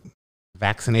 Keogh's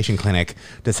vaccination clinic,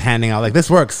 just handing out like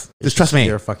this works. Just trust me.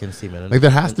 Your fucking semen. Like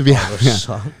there has to be,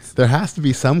 there has to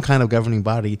be some kind of governing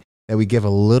body that we give a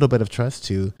little bit of trust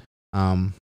to,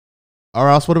 or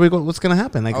else what's going to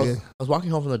happen? Like I was walking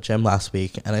home from the gym last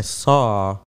week and I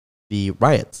saw the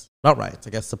riots. Not riots, I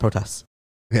guess the protests.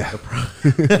 Yeah,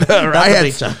 the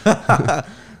riots.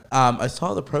 I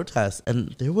saw the protest,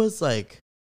 and there was like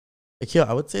yeah,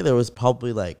 I would say there was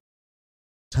probably like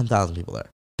 10,000 people there.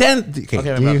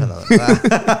 Okay, maybe not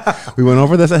 10,000. We went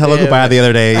over this at Hello Yeah, Goodbye yeah. the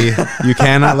other day. You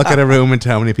cannot look at a room and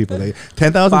tell how many people. 10,000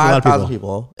 is a lot of 5,000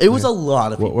 people. people. It was a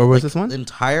lot of people. Where was Like, this one? The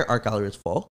entire art gallery was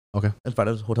full. Okay. In front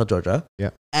of Hotel Georgia.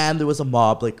 Yeah. And there was a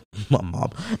mob, like a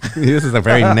mob. This is a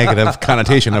very negative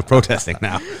connotation of protesting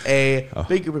now. A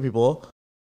big group of people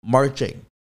marching.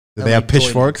 Do they have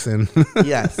pitchforks and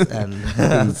Yes,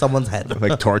 and someone's head.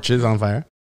 like torches on fire?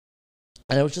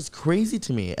 And it was just crazy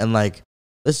to me. And like,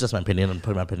 this is just my opinion. I'm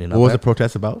putting my opinion What out was there. the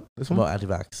protest about? This one? About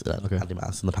anti-vax and Okay.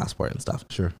 anti-mask and the passport and stuff.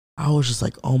 Sure. I was just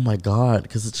like, oh my God.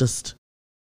 Because it's just,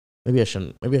 maybe I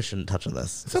shouldn't touch on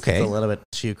this. It's okay. It's a little bit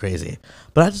too crazy.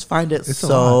 But I just find it It's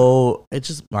it's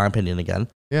just my opinion again.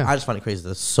 Yeah. I just find it crazy.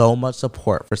 There's so much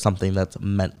support for something that's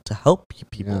meant to help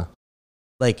people. Yeah.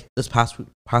 Like this vaccine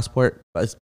passport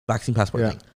Yeah.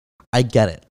 thing. I get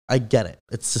it.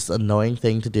 It's just an annoying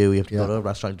thing to do. You have to go to a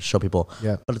restaurant to show people.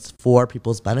 Yeah. But it's for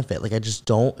people's benefit. Like I just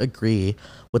don't agree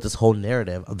with this whole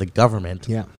narrative of the government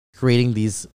Yeah. creating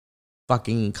these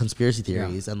fucking conspiracy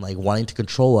theories and like wanting to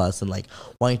control us and like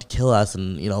wanting to kill us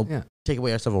and take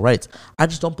away our civil rights. I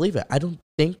just don't believe it. I don't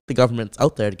think the government's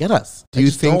out there to get us. Do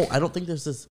you think I don't think there's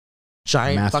this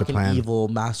giant master fucking plan? evil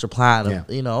master plan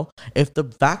of, if the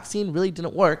vaccine really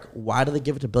didn't work, why do they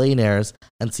give it to billionaires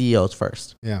and CEOs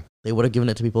first? Yeah. They would have given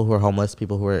it to people who are homeless,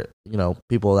 people who are,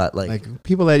 people that like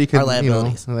people that you could, Our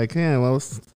liabilities.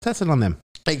 let's test it on them.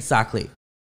 exactly.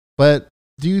 But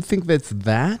do you think that's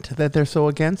that they're so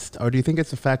against, or do you think it's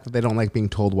the fact that they don't like being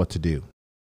told what to do?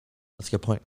 That's a good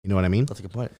point. You know what I mean? That's a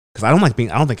good point. Because I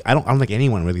don't think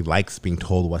anyone really likes being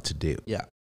told what to do. Yeah.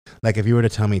 Like if you were to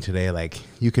tell me today, like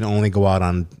you can only go out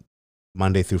on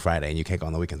Monday through Friday and you can't go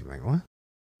on the weekends, I'm like, what?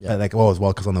 Yeah. Like, well,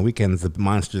 because on the weekends the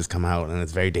monsters come out and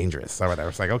it's very dangerous or whatever.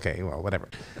 It's like, okay, well, whatever.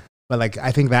 But like,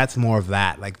 I think that's more of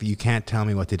that. Like, you can't tell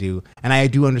me what to do, and I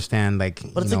do understand. Like,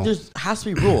 But it's like there has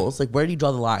to be rules. Like, where do you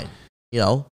draw the line?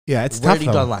 yeah, it's Where tough do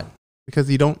you draw though, the line? because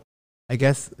you don't. I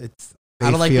guess it's. I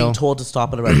don't like being told to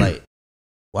stop at a red light.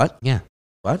 What? Yeah.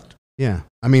 What? Yeah,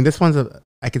 I mean, this one's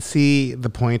I could see the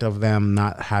point of them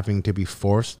not having to be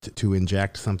forced to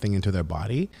inject something into their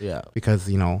body. Yeah. Because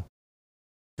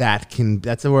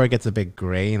that's where it gets a bit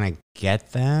gray, and I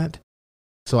get that.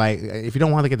 So if you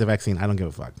don't want to get the vaccine, I don't give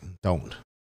a fuck. Don't.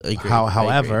 I agree.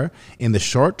 However, in the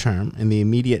short term, in the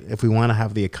immediate, if we want to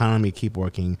have the economy keep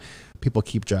working, people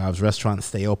keep jobs, restaurants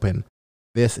stay open,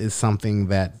 this is something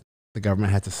that the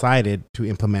government has decided to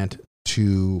implement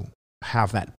to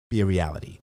have that be a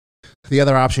reality. The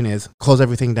other option is close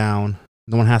everything down.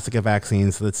 No one has to get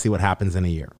vaccines. Let's see what happens in a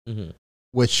year,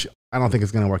 which I don't think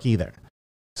is going to work either.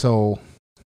 So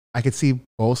I could see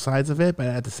both sides of it, but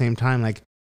at the same time, like,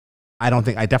 I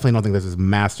definitely don't think there's this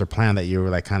master plan that you were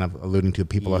like kind of alluding to.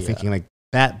 People are thinking like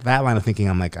that line of thinking.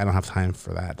 I'm like, I don't have time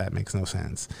for that. That makes no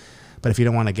sense. But if you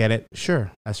don't want to get it,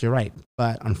 sure, that's your right.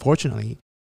 But unfortunately,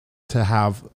 to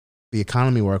have the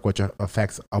economy work, which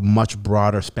affects a much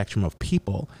broader spectrum of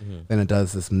people than it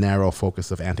does this narrow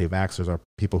focus of anti-vaxxers or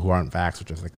people who aren't vaxxed,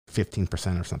 which is like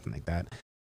 15% or something like that,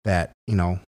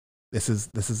 this is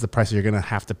the price you're going to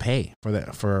have to pay for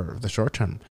the short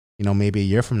term. Maybe a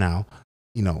year from now,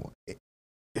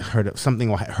 herd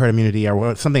immunity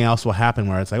or something else will happen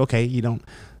where it's like, okay, the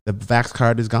vax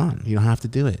card is gone. You don't have to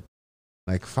do it.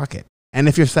 Like, fuck it. And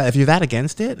if you're that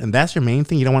against it and that's your main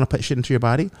thing, you don't want to put shit into your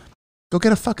body, go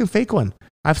get a fucking fake one.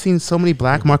 I've seen so many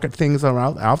black market things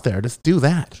out there. Just do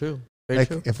that. True. Very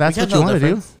true. If that's what you want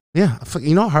to do, yeah.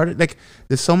 How hard? Like,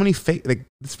 there's so many fake. Like,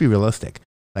 let's be realistic.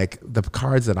 Like, the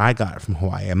cards that I got from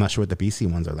Hawaii, I'm not sure what the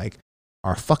BC ones are like,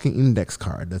 are a fucking index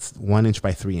card that's 1 inch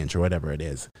by 3 inch or whatever it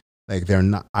is. Like, they're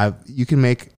not. I've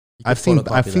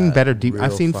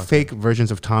seen fake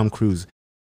versions of Tom Cruise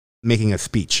making a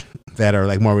speech that are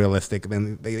like more realistic,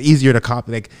 than easier to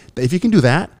copy. Like, if you can do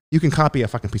that, you can copy a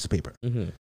fucking piece of paper.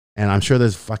 And I'm sure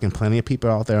there's fucking plenty of people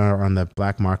out there on the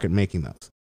black market making those.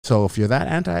 So if you're that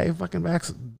anti-fucking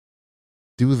vax,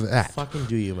 do that. Fucking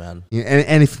do you, man. Yeah,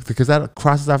 and because that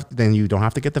crosses off, then you don't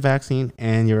have to get the vaccine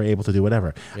and you're able to do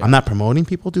whatever. Yeah. I'm not promoting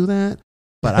people do that,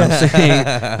 but I'm saying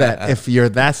that if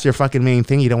that's your fucking main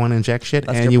thing, you don't want to inject shit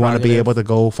and you want to be able to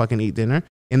go fucking eat dinner.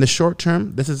 In the short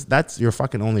term, that's your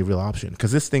fucking only real option,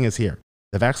 because this thing is here.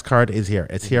 The Vax card is here.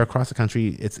 It's here across the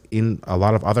country. It's in a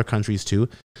lot of other countries too.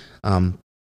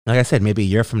 Like I said, maybe a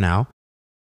year from now,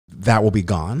 that will be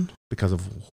gone because of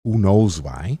who knows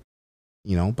why,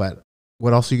 but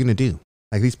what else are you going to do?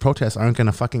 Like, these protests aren't going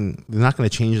to they're not going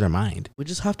to change their mind. We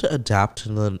just have to adapt to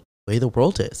the way the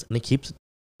world is, and it keeps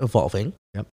evolving.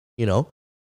 Yep.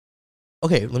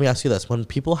 okay, let me ask you this. When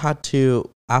people had to,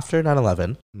 after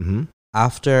 9/11, Mm-hmm.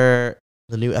 after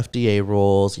the new FDA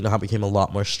rules, you know how it became a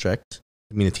lot more strict?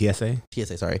 I mean, the TSA?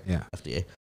 TSA, sorry. Yeah. FDA.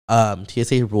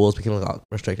 TSA rules became a lot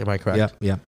more strict, am I correct? Yep,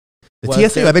 yep. The Was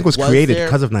TSA, there- I think, was created there-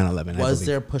 because of 9/11. Was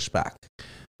there pushback?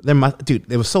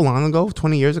 Dude, it was so long ago,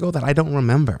 20 years ago, that I don't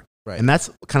remember. Right. And that's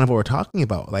kind of what we're talking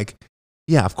about. Like,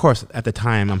 yeah, of course, at the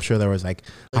time, I'm sure there was like,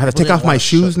 I have to people take off didn't my wanna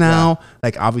shoes show- now.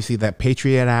 Like, obviously, that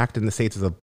Patriot Act in the States is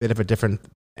a bit of a different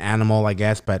animal, I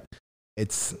guess, but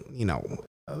it's, you know,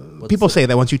 people say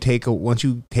that once you take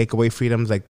away freedoms,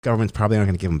 like, government's probably not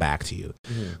going to give them back to you,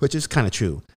 which is kind of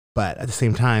true. But at the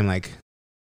same time, like,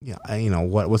 yeah, you know,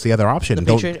 what was the other option?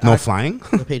 The Patriot No Act- flying?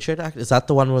 The Patriot Act, is that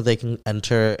the one where they can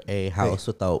enter a house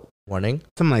without warning?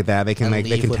 Something like that. They can And like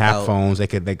they leave can tap without- phones. They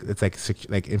could like it's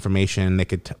like information. They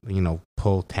could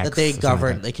pull text. That they or something like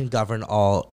govern, that. they can govern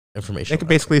all information. They could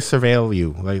basically surveil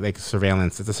you, like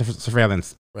surveillance. It's a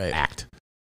surveillance Right. act.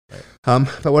 Right.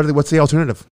 But what's the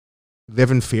alternative? Live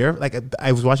in fear. Like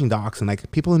I was watching docs and like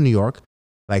people in New York,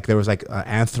 like there was like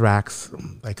anthrax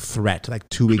like threat like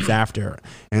 2 weeks after,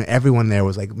 and everyone there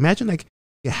was like, imagine like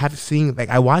seeing like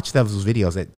I watched those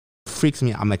videos. It freaks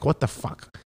me out. I'm like, what the fuck?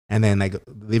 And then like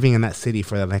living in that city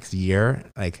for the next year,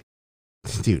 like,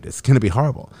 dude, it's gonna be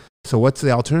horrible. So what's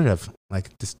the alternative?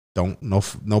 Like, just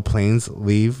no planes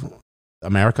leave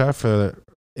America for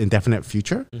indefinite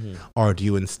future, or do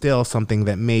you instill something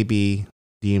that may be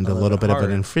deemed a little bit of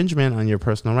an infringement on your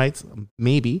personal rights?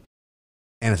 Maybe.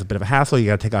 And it's a bit of a hassle. You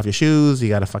got to take off your shoes. You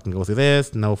got to fucking go through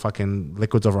this. No fucking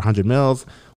liquids over 100 mils.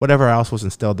 Whatever else was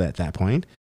instilled at that point.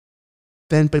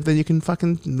 But then you can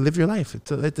fucking live your life.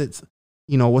 It's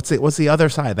you know, what's the other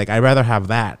side? Like, I'd rather have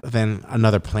that than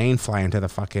another plane fly into the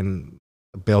fucking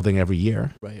building every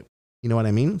year. Right. You know what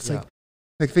I mean? It's Yeah.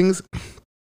 like things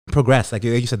progress. Like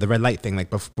you said, the red light thing.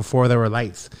 Like before there were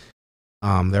lights,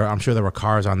 I'm sure there were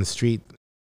cars on the street,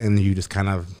 and you just kind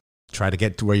of try to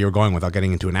get to where you were going without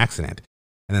getting into an accident.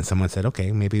 And then someone said,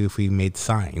 okay, maybe if we made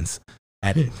signs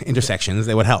at intersections,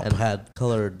 they would help. And had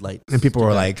colored lights. And people to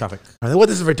were guide like, traffic. well,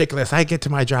 this is ridiculous. I get to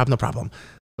my job, no problem.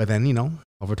 But then, you know,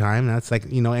 over time, that's like,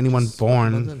 you know, anyone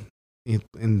born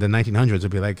in the 1900s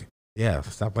would be like, yeah,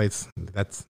 stoplights,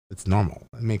 it's normal.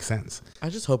 It makes sense. I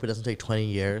just hope it doesn't take 20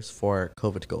 years for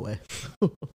COVID to go away.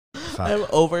 I'm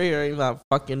overhearing that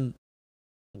fucking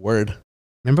word.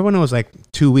 Remember when it was like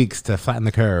 2 weeks to flatten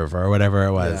the curve or whatever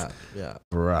it was? Yeah.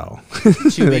 Bro.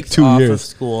 2 Like weeks 2 off years. of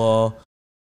school.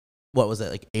 What was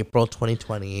it? Like April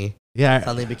 2020. Yeah.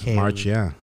 Suddenly became March,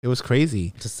 yeah. It was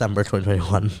crazy. December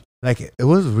 2021. Like, it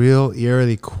was real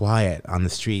eerily quiet on the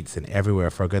streets and everywhere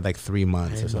for a good like 3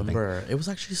 months I or something. remember. It was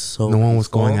actually so No one was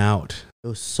peaceful. going out. It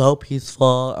was so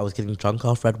peaceful. I was getting drunk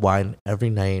off red wine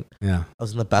every night. Yeah. I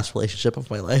was in the best relationship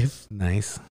of my life.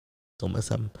 Nice. Don't miss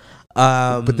him.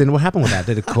 But then what happened with that?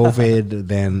 Did it COVID?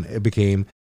 Then it became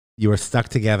you were stuck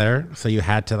together, so you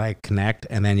had to like connect,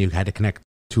 and then you had to connect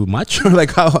too much, or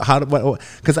like how what?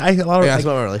 Because a lot of Are you asking like,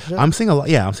 about my relationship? I'm seeing a lot.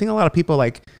 Yeah, I'm seeing a lot of people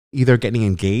like either getting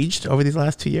engaged over these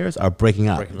last 2 years or breaking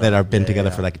up that have been together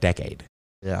for like a decade.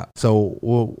 Yeah. So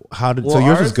so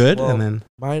yours was ours- good, well, and then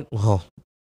mine. Well,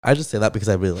 I just say that because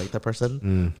I really like that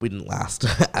person. We didn't last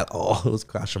at all. It was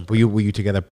crash and burn. were you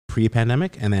together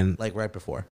pre-pandemic, and then Like right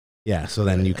before. yeah. So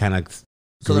then you kind of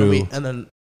So then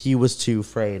he was too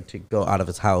afraid to go out of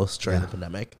his house during Yeah. the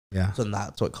pandemic. Yeah. So then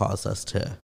that's what caused us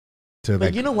to. to But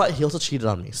like you know what? He also cheated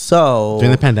on me. So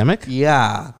during the pandemic.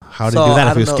 yeah. How did he do that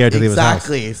if he was scared to leave his house?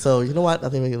 Exactly. So you know what?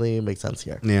 Nothing really makes sense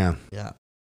here. Yeah. Yeah.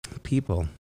 People.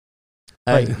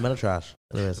 Right. Men are trash.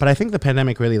 Anyways. But I think the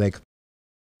pandemic really like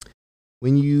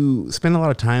when you spend a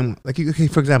lot of time, like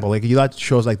for example, like you watch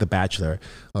shows like The Bachelor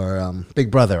or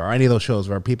Big Brother or any of those shows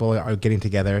where people are getting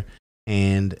together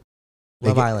and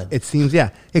Love Island. It seems, yeah,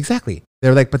 exactly.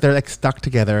 They're like stuck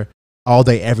together all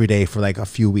day, every day for like a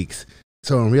few weeks.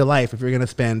 So in real life, if you're gonna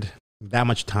spend that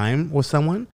much time with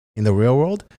someone in the real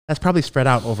world, that's probably spread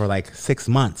out over like 6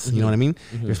 months. You know what I mean?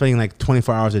 You're spending like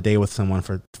 24 hours a day with someone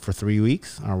for 3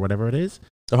 weeks or whatever it is.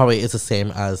 So probably it's the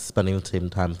same as spending the same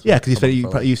time. Yeah, because for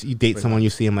you date someone, you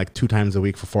see him like 2 times a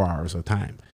week for 4 hours of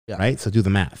time. Yeah. Right? So do the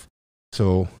math.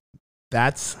 So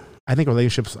that's, I think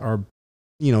relationships are,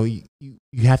 you know, you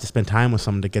have to spend time with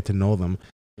someone to get to know them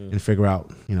and figure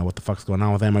out, you know, what the fuck's going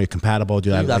on with them. Are you compatible? Do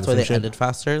you have That's why they shit? ended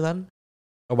faster then?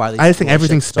 Or why I just think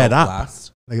everything relationships sped don't up.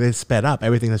 last? Like they sped up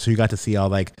everything. So you got to see all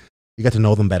like, you got to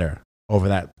know them better over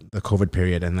the COVID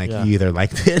period. And like Yeah. you either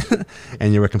liked it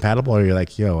and you were compatible or you're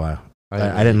like, yo,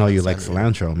 I didn't know you like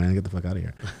cilantro, man. Get the fuck out of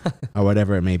here. Or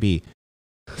whatever it may be.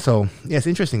 So, yeah, it's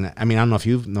interesting. I mean, I don't know if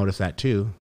you've noticed that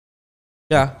too.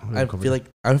 Yeah, Yeah, I COVID. feel like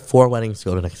I have 4 weddings to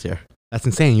go to next year. That's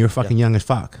insane. You're fucking young as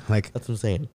fuck. Like, That's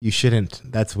insane. you shouldn't.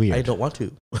 That's weird. I don't want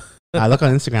to. I look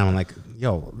on Instagram. I'm like,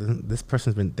 yo, this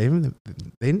person's been.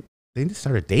 They just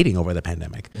started dating over the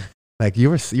pandemic. Like you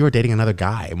were dating another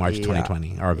guy in March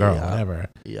 2020 or a girl, whatever.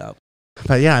 Yeah.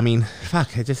 But yeah, I mean, fuck.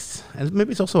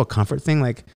 Maybe it's also a comfort thing.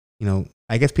 Like, you know,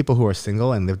 I guess people who are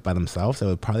single and live by themselves, it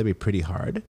would probably be pretty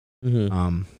hard.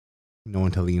 Mm-hmm. No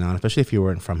one to lean on, especially if you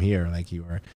weren't from here. Like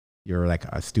you're like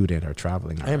a student or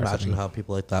traveling. I imagine how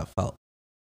people like that felt.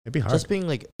 It'd be hard. Just being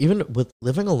like, even with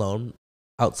living alone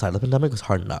outside the pandemic was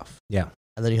hard enough. Yeah.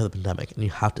 And then you have the pandemic and you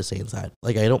have to stay inside.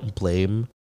 Like, I don't blame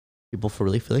people for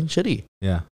really feeling shitty.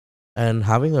 Yeah. And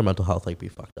having their mental health like be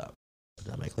fucked up.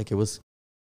 Pandemic. Like, it was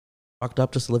fucked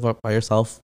up just to live up by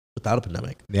yourself without a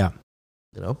pandemic. Yeah.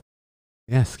 You know?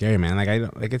 Yeah, scary, man. Like I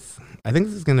think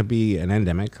this is gonna be an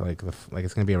endemic. Like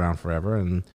it's gonna be around forever,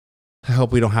 and I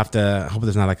hope we don't have to. I hope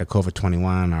there's not like a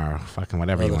COVID-21 or fucking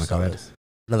whatever you want to call it.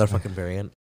 Another fucking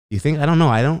variant. You think? I don't know.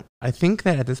 I think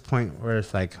that at this point where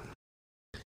it's like,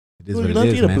 it is what you're it not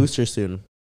is, getting man. a booster soon.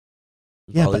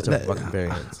 Yeah, all but these fucking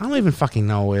variants. I don't even fucking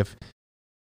know if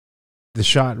the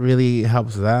shot really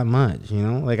helps that much. You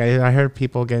know, like I heard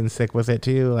people getting sick with it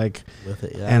too. Like with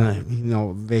it, yeah. And you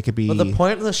know, they could be. But the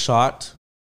point of the shot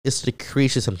is to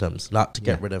decrease your symptoms, not to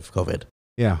get rid of COVID.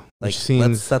 Yeah, like seems,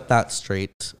 let's set that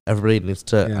straight. Everybody needs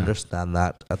to understand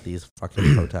that at these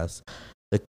fucking protests.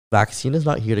 The vaccine is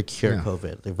not here to cure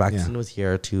COVID. The vaccine was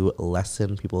here to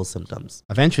lessen people's symptoms.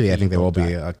 Eventually, I think there will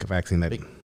be a vaccine that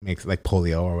makes like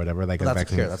polio or whatever. Like that's a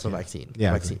vaccine. That's a vaccine.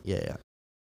 Yeah, vaccine. Yeah.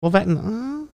 Well,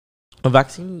 a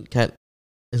vaccine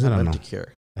isn't meant to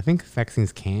cure. I think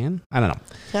vaccines can. I don't know.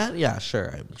 Can? Yeah,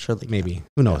 sure. I'm sure they maybe. Can.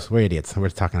 Who knows? We're idiots. We're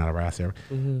talking out of our ass here.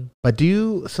 Mm-hmm. But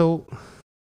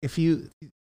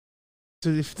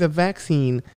if the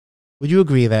vaccine, would you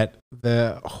agree that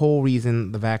the whole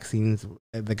reason the vaccines,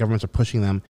 the governments are pushing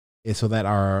them, is so that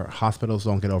our hospitals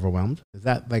don't get overwhelmed? Is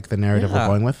that like the narrative we're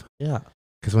going with? Yeah.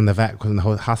 Because when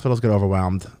the hospitals get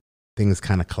overwhelmed, things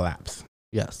kind of collapse.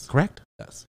 Yes. Correct?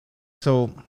 Yes.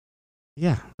 So,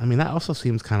 yeah. I mean, that also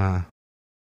seems kind of.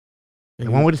 Like,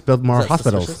 why don't we just build more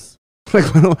hospitals? Like,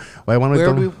 why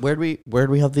don't we where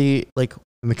do we have the like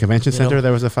in the convention center?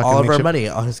 There was a fucking all of our money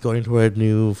is going toward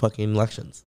new fucking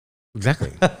elections. Exactly.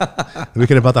 We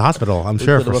could have built the hospital. I'm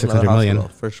sure for 600 million.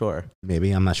 For sure.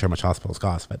 Maybe. I'm not sure how much hospitals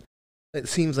cost, but it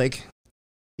seems like.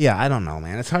 Yeah, I don't know,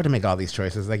 man. It's hard to make all these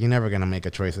choices. Like, you're never gonna make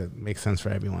a choice that makes sense for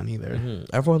everyone either. Mm-hmm.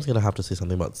 Everyone's gonna have to say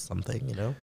something about something, you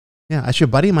know. Yeah, actually, a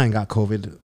buddy of mine got COVID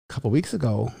a couple weeks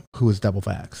ago who was double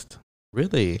vaxxed.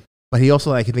 Really? But he also,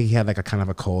 like, I think he had, like, a kind of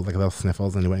a cold, like, a little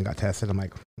sniffles, and he went and got tested. I'm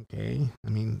like, okay. I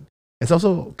mean, it's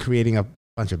also creating a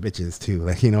bunch of bitches, too.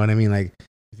 Like, you know what I mean? Like,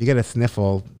 if you get a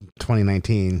sniffle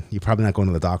 2019, you're probably not going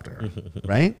to the doctor,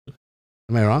 right?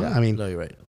 Am I wrong? Yeah, I mean, no, you're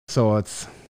right. So it's,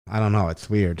 I don't know, it's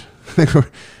weird.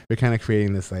 we're kind of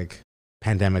creating this, like,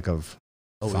 pandemic of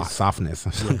softness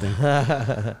or something.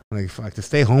 Like, fuck, just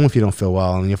stay home if you don't feel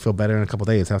well, and you'll feel better in a couple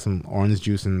days. Have some orange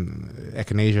juice and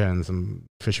echinacea and some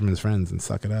Fisherman's Friends and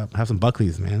suck it up. Have some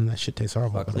Buckley's, man. That shit tastes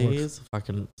horrible. Buckley's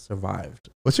fucking survived.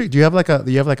 Do you have like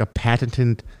a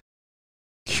patented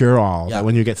cure-all that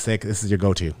when you get sick, this is your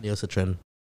go-to? Neocitrin.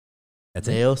 That's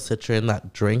Neocitrin,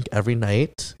 that drink every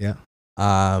night. Yeah.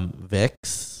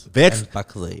 Vicks. And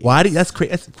Buckley. Why that's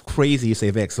crazy you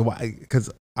say Vicks. So why?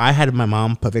 Because I had my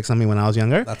mom put Vicks on me when I was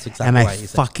younger. That's exactly and why I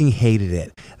fucking hated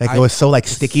it. Like, it was so like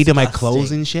sticky to my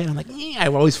clothes and shit. I'm like, I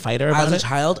would always fight her about it. As a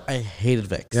child, I hated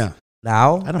Vicks. Yeah.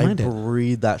 Now I don't mind it.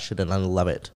 breathe that shit in. I love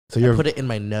it. So I put it in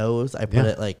my nose. I put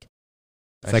it like.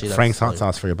 It's like Frank's hot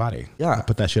sauce for your body. Yeah. I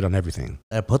put that shit on everything.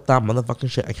 I put that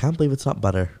motherfucking shit. I can't believe it's not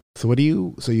butter. So what do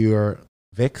you? So you're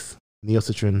Vicks,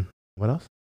 Neocitrin. What else?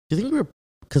 Do you think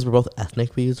because we're both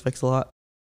ethnic, we use Vicks a lot?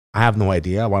 I have no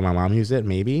idea why my mom used it.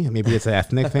 Maybe it's an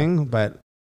ethnic thing, but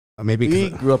maybe we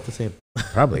grew up the same.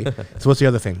 Probably. So what's the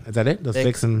other thing? Is that it? Those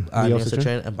Vicks and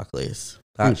Neocitrin and Buckley's.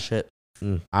 That shit.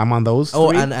 I'm on those.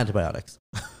 Oh, three. and antibiotics.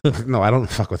 No, I don't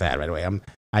fuck with that right away.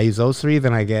 I use those three.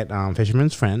 Then I get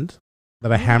Fisherman's Friend.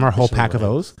 Then I hammer a whole pack of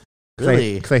those.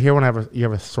 Really? Because I hear when you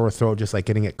have a sore throat, just like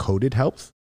getting it coated helps.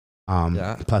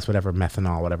 Plus whatever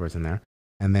methanol, whatever's in there,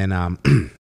 and then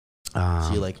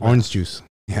so you like orange juice.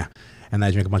 Yeah, and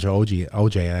I drink a bunch of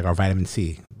OJ, like our vitamin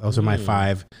C. Those are my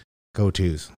 5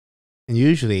 go-tos. And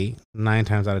usually 9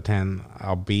 times out of 10,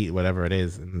 I'll beat whatever it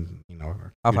is in a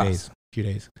few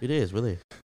days. 2 days, really.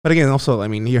 But again, also, I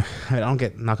mean, I don't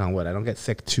get, knock on wood, I don't get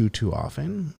sick too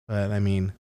often. But I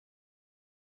mean,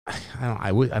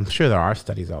 I'm sure there are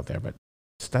studies out there, but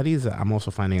studies that I'm also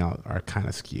finding out are kind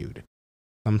of skewed.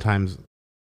 Sometimes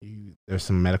there's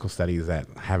some medical studies that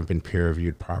haven't been peer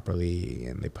reviewed properly,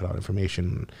 and they put out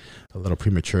information a little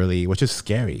prematurely, which is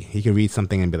scary. You can read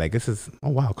something and be like, "This is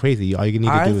crazy." All you need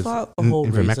to do is I thought the whole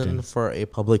reason ivermectin. for a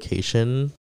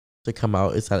publication to come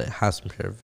out is that it has been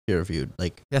peer reviewed,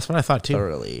 like That's what I thought too.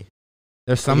 thoroughly.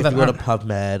 There's some Like that if you go aren't. to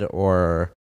PubMed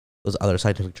or those other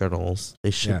scientific journals, they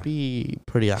should Yeah. be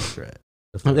pretty accurate.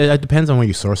 It depends on where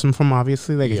you source them from,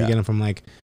 obviously. Like if you Yeah. get them from like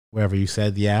wherever you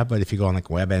said, yeah. But if you go on like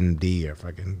WebMD or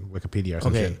fucking Wikipedia or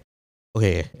something,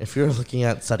 Okay, if you're looking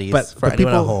at studies But for the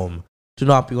anyone at people- home, do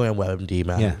not be going on WebMD,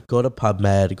 man. Yeah. Go to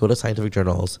PubMed, go to scientific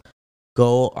journals,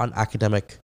 go on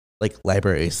academic like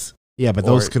libraries. yeah. But or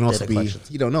those can also data be,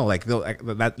 collections. you don't know, like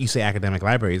that you say academic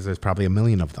libraries. There's probably 1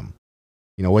 million of them.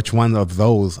 You know, which one of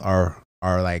those are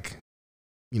like,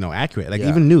 you know, accurate? Like Yeah.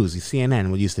 even news, CNN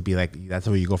would used to be like that's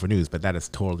where you go for news, but that is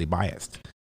totally biased.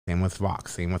 Same with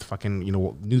Fox, same with fucking, you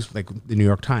know, news like the New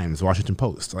York Times, Washington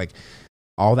Post. Like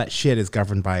all that shit is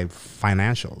governed by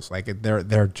financials. Like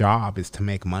their job is to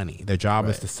make money. Their job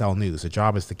is Right. to sell news. Their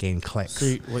job is to gain clicks.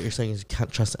 So what you're saying is you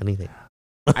can't trust anything.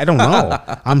 I don't know.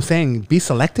 I'm saying be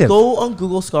selective. Go on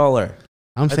Google Scholar.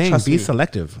 I'm saying trust be me.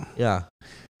 selective. Yeah.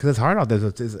 Because it's hard out there.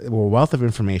 There's a wealth of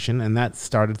information, and that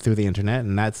started through the internet,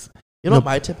 and that's, You know No. what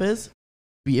my tip is?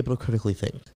 Be able to critically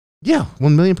think. yeah,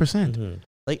 1,000,000%.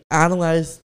 Like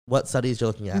analyze what studies you're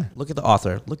looking at. Yeah. Look at the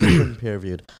author. Look at the peer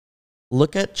reviewed.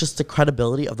 Look at just the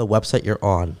credibility of the website you're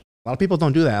on. A lot of people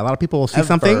don't do that. A lot of people will see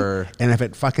something, Ever. and if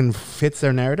it fucking fits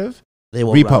their narrative, They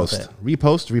will run with repost, it.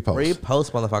 repost.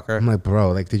 Repost, motherfucker. I'm like,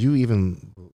 bro, like, did you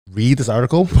even read this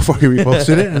article before you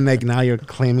reposted it? And like, now you're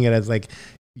claiming it as like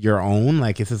your own,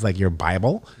 like this is like your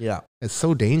Bible. Yeah, It's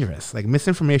so dangerous. Like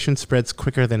misinformation spreads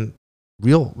quicker than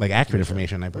real, like accurate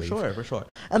information, I for believe. sure.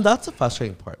 And that's the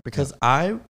frustrating part because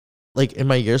I, like in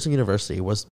my years in university,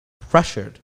 was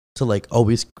pressured to like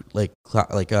always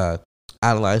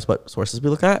analyze what sources we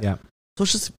look at. Yeah. So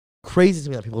it's just crazy to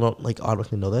me that people don't like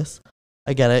automatically know this.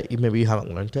 I get it. Maybe you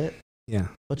haven't learned it, Yeah.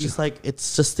 but just like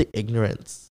it's just the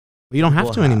ignorance, You don't have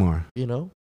people to have. anymore. you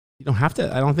know? You don't have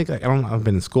to. I don't think, like, I've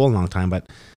been in school a long time, but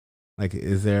like,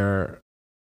 is there,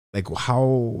 like, how,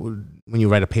 when you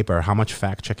write a paper, how much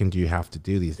fact checking do you have to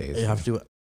do these days? You have to do it.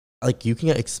 Like you can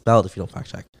get expelled if you don't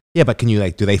fact check. Yeah, but can you,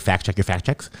 like, do they fact check your fact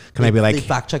checks? Can I be like, they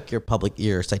fact check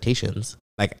your citations?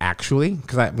 like, actually?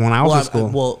 Because when I was in school,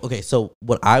 Well, okay. So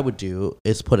what I would do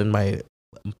is put in my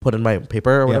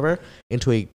paper or whatever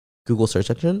into a Google search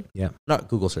engine. Yeah. Not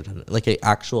Google search engine, like a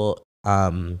actual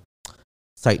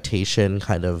citation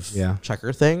kind of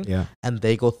checker thing. yeah. And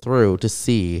they go through to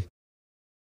see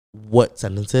what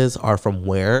sentences are from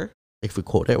where, if we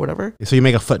quote it or whatever. So you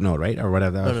make a footnote, right? Or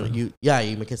whatever. No, you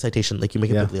make a citation, like you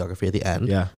make a bibliography at the end,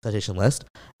 Yeah. citation list,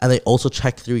 and they also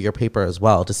check through your paper as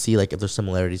well to see like if there's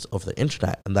similarities over the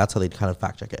internet, and that's how they kind of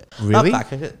fact check it. Really? Not fact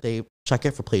check it, they check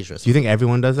it for plagiarism. Do you think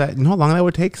everyone does that? You know how long that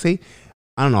would take? Say,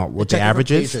 I don't know what They the check it for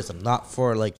average is. plagiarism, not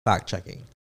for like fact checking.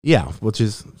 Yeah, which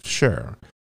is sure.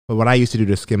 But what I used to do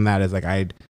to skim that is like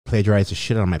I'd plagiarize the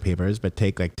shit out of my papers, but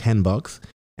take like 10 books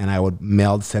and I would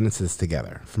meld sentences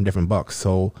together from different books.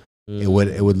 So it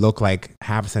would look like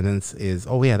half a sentence is,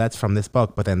 oh yeah, that's from this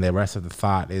book, but then the rest of the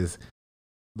thought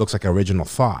looks like original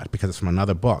thought because it's from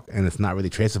another book and it's not really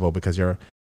traceable because you're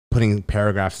putting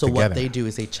paragraphs So together. what they do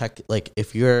is they check like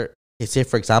if you're, say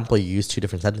for example you use two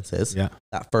different sentences, Yeah.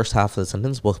 that first half of the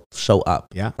sentence will show up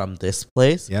Yeah. from this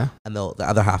place, Yeah. and the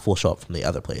other half will show up from the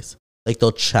other place. Like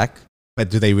they'll check. But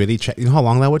do they really check? You know how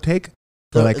long that would take?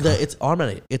 For It's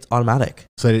automatic. It's automatic.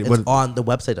 So it It's would, on the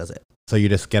website does it. so you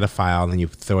just get a file and then you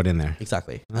throw it in there.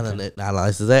 Exactly. And then it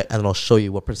analyzes it and it'll show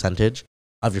you what percentage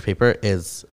of your paper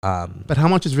is But how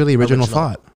much is really original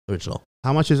thought? original.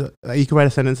 How much is you could write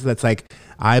a sentence that's like,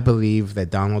 I believe that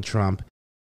Donald Trump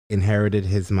inherited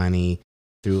his money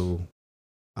through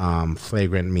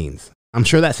flagrant means. I'm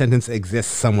sure that sentence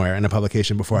exists somewhere in a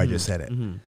publication before I just said it.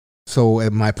 Mhm. So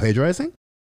am I plagiarizing?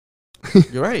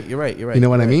 You're right. You know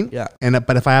what I mean? Yeah.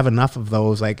 But if I have enough of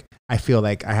those, like I feel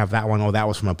like I have that one. Oh, that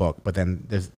was from a book. But then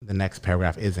there's the next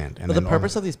paragraph isn't. And But the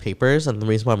purpose of these papers and the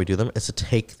reason why we do them is to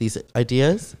take these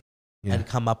ideas and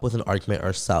come up with an argument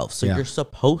ourselves. So Yeah. you're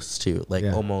supposed to like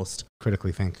Yeah. almost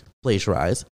critically think.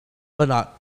 plagiarize, but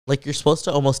not like you're supposed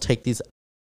to almost take these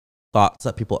thoughts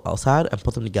that people else had and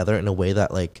put them together in a way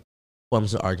that like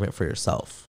forms an argument for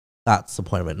yourself. That's the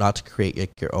point of it, not to create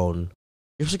like your own.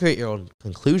 You're supposed to create your own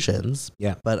conclusions.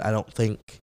 Yeah. But I don't think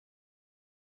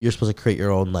you're supposed to create your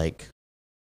own like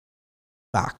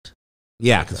fact.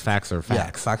 Yeah, because facts are facts.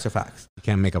 Yeah, facts are facts. You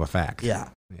can't make up a fact. Yeah.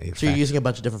 It's So you're facts. using a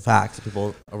bunch of different facts.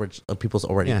 People's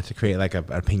already. Yeah, to create like an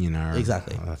opinion or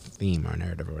Exactly. a theme or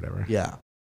narrative or whatever. Yeah.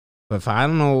 But I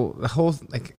don't know, the whole,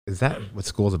 like, is that what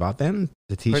school's about then?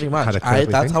 To teach Pretty how much. to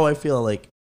critically That's think? how I feel like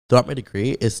throughout my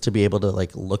degree is to be able to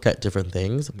like look at different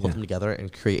things, put Yeah. them together,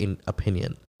 and create an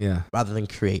opinion Yeah, rather than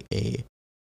create a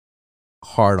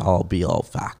hard all be all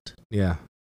fact. yeah.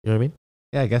 You know what I mean?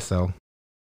 Yeah, I guess so.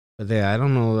 But yeah, I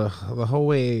don't know the whole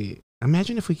way.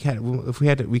 Imagine if we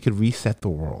could reset the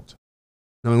world,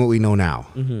 knowing what we know now.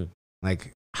 Mm-hmm.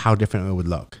 Like how different it would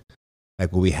look.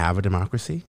 Like, would we have a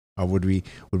democracy, or would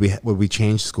we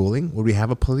change schooling? Would we have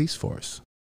a police force?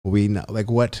 Would we like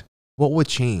what would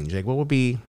change? Like, what would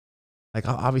be like?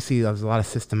 Obviously, there's a lot of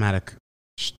systematic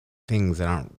things that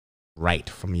aren't right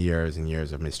from years and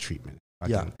years of mistreatment.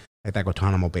 Yeah. Like that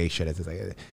Guantanamo Bay shit.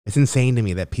 It's insane to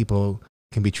me that people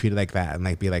can be treated like that and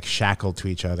like be like shackled to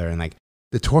each other, and like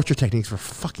the torture techniques were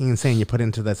fucking insane. You put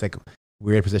into this like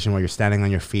weird position where you're standing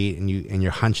on your feet and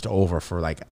you're hunched over for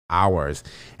like hours,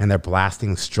 and they're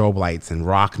blasting strobe lights and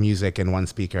rock music in one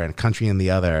speaker and country in the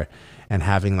other, and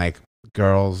having like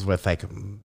girls with like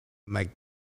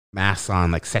masks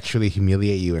on like sexually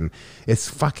humiliate you, and it's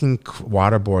fucking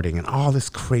waterboarding and all this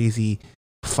crazy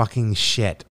fucking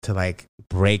shit to like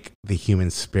break the human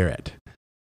spirit.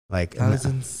 Like That is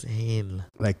insane.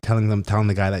 like telling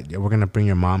the guy that we're gonna bring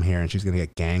your mom here and she's gonna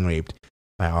get gang raped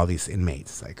by all these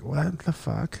inmates. Like, what the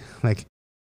fuck? Like,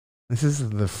 this is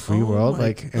the free world. my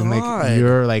Like, and like God.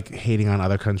 you're like hating on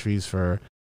other countries for,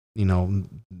 you know,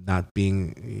 not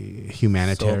being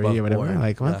humanitarian above or whatever. board.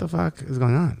 Like, what Yeah. the fuck is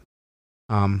going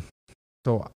on?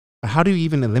 So how do you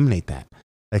even eliminate that?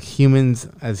 Like, humans,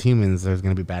 as humans, there's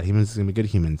gonna be bad humans, there's gonna be good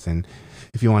humans, and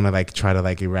if you want to like try to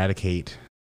like eradicate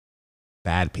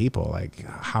bad people, like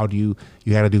how do you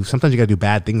gotta do, sometimes you gotta do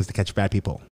bad things to catch bad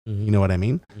people. Mm-hmm. You know what I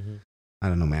mean? Mm-hmm. I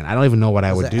don't know, man. I don't even know what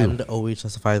I would the do. end always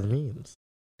justify the means?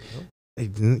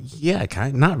 Yeah,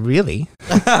 not really.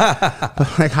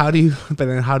 But like, but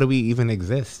then how do we even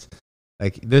exist?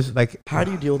 Like, there's like, How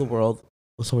do you deal with the world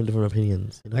with so many different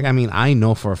opinions? You know? like, I mean, I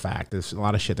know for a fact there's a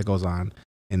lot of shit that goes on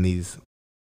in these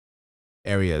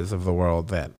areas of the world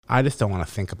that I just don't want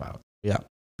to think about. Yeah.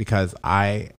 Because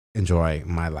I enjoy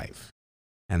my life,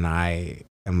 and I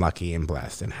am lucky and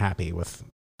blessed and happy with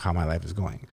how my life is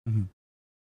going. Mm-hmm.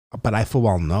 But I full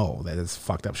well know that there's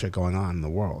fucked up shit going on in the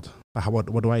world. But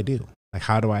what do I do? Like,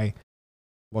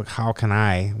 how can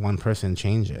I, one person,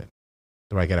 change it?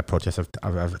 Do I get a protest of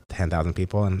 10,000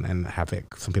 people and have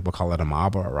some people call it a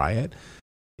mob or a riot?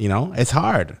 You know, it's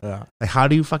hard. Yeah. Like, how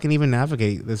do you fucking even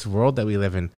navigate this world that we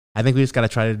live in? I think we just got to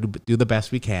try to do the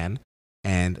best we can.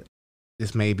 And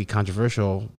this may be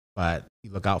controversial, but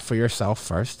you look out for yourself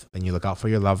first, then you look out for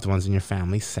your loved ones and your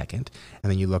family second,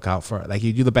 and then you look out for, like,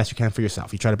 you do the best you can for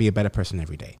yourself. You try to be a better person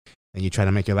every day. And you try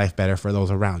to make your life better for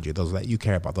those around you, those that you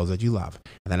care about, those that you love.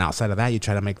 And then outside of that, you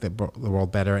try to make the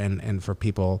world better and for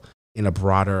people in a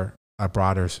broader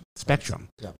spectrum.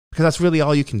 Yeah. Because that's really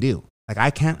all you can do. Like, I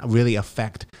can't really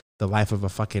affect the life of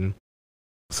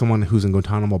someone who's in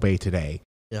Guantanamo Bay today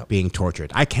being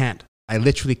tortured. I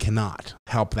literally cannot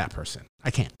help that person.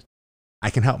 I can't. I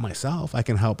can help myself. I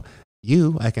can help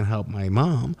you. I can help my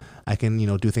mom. I can,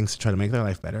 do things to try to make their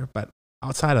life better. But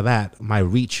outside of that, my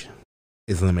reach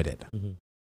is limited. Mm-hmm.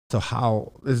 So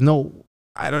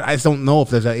I just don't know if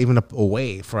there's even a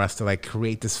way for us to like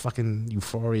create this fucking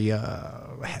euphoria,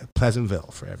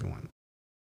 Pleasantville for everyone.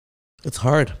 It's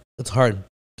hard.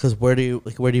 Because where do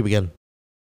you begin?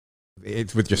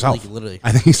 It's with yourself. Like, literally.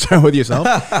 I think you start with yourself.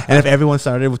 And if everyone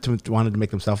wanted to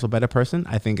make themselves a better person,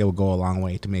 I think it would go a long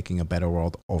way to making a better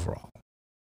world overall.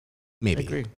 Maybe. I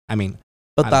agree. I mean,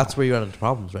 but that's where you run into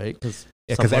problems, right? Because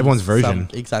everyone's version.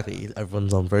 Exactly.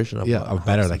 Everyone's own version of of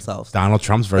better, like themselves. Donald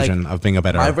Trump's version of being a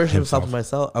better My version himself.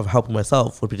 of helping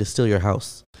myself would be to steal your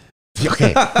house.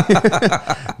 Okay.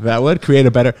 That would create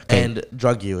a better... Okay. And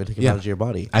drug you and take advantage of your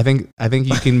body. I think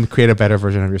you can create a better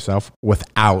version of yourself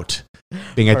without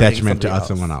being a detriment to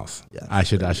someone else. Yeah, I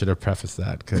should have prefaced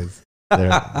that because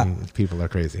people are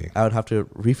crazy. I would have to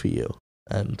roofie you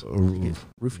and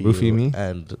roofie you me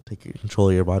and take control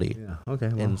of your body. Yeah. Okay.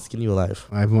 Well, and skin you alive.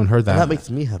 Everyone heard that. And that makes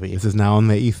me happy. This is now in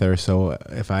the ether. So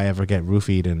if I ever get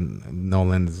roofied and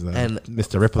Nolan's and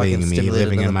Mr. Ripley and me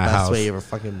living in my house, best way you ever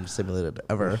fucking stimulated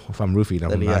ever. If I'm roofied,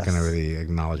 I'm not going to really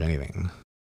acknowledge anything.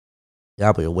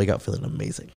 Yeah, but you'll wake up feeling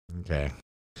amazing. Okay.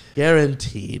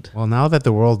 Guaranteed. Well, now that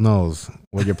the world knows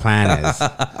what your plan is,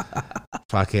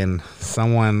 fucking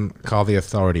someone call the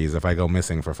authorities if I go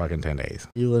missing for fucking 10 days.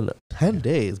 You in 10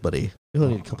 days, buddy. You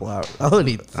only need a couple hours. I only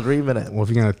need 3 minutes. Well, if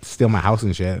you're going to steal my house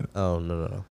and shit. Oh,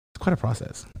 no. It's quite a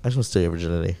process. I just want to steal your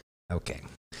virginity. Okay.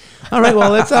 All right,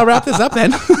 well, let's wrap this up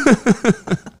then.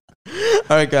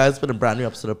 All right, guys, it's been a brand new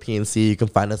episode of PNC. You can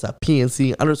find us at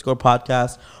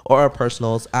PNC_podcast or our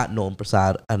personals at Noam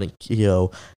Prasad and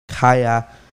Akio Kaya.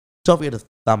 Don't forget to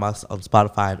thumb us on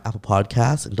Spotify and Apple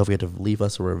Podcasts. And don't forget to leave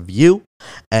us a review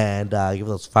and give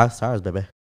us 5 stars, baby.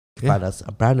 You can find us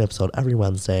a brand new episode every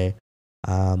Wednesday.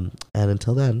 And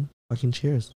until then, fucking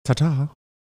cheers. Ta-ta.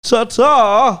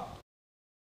 Ta-ta!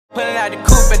 Pulling out the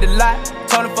coupe at the lot.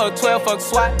 Tony fuck 12, fuck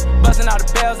SWAT. Busting all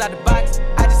the bells out the box.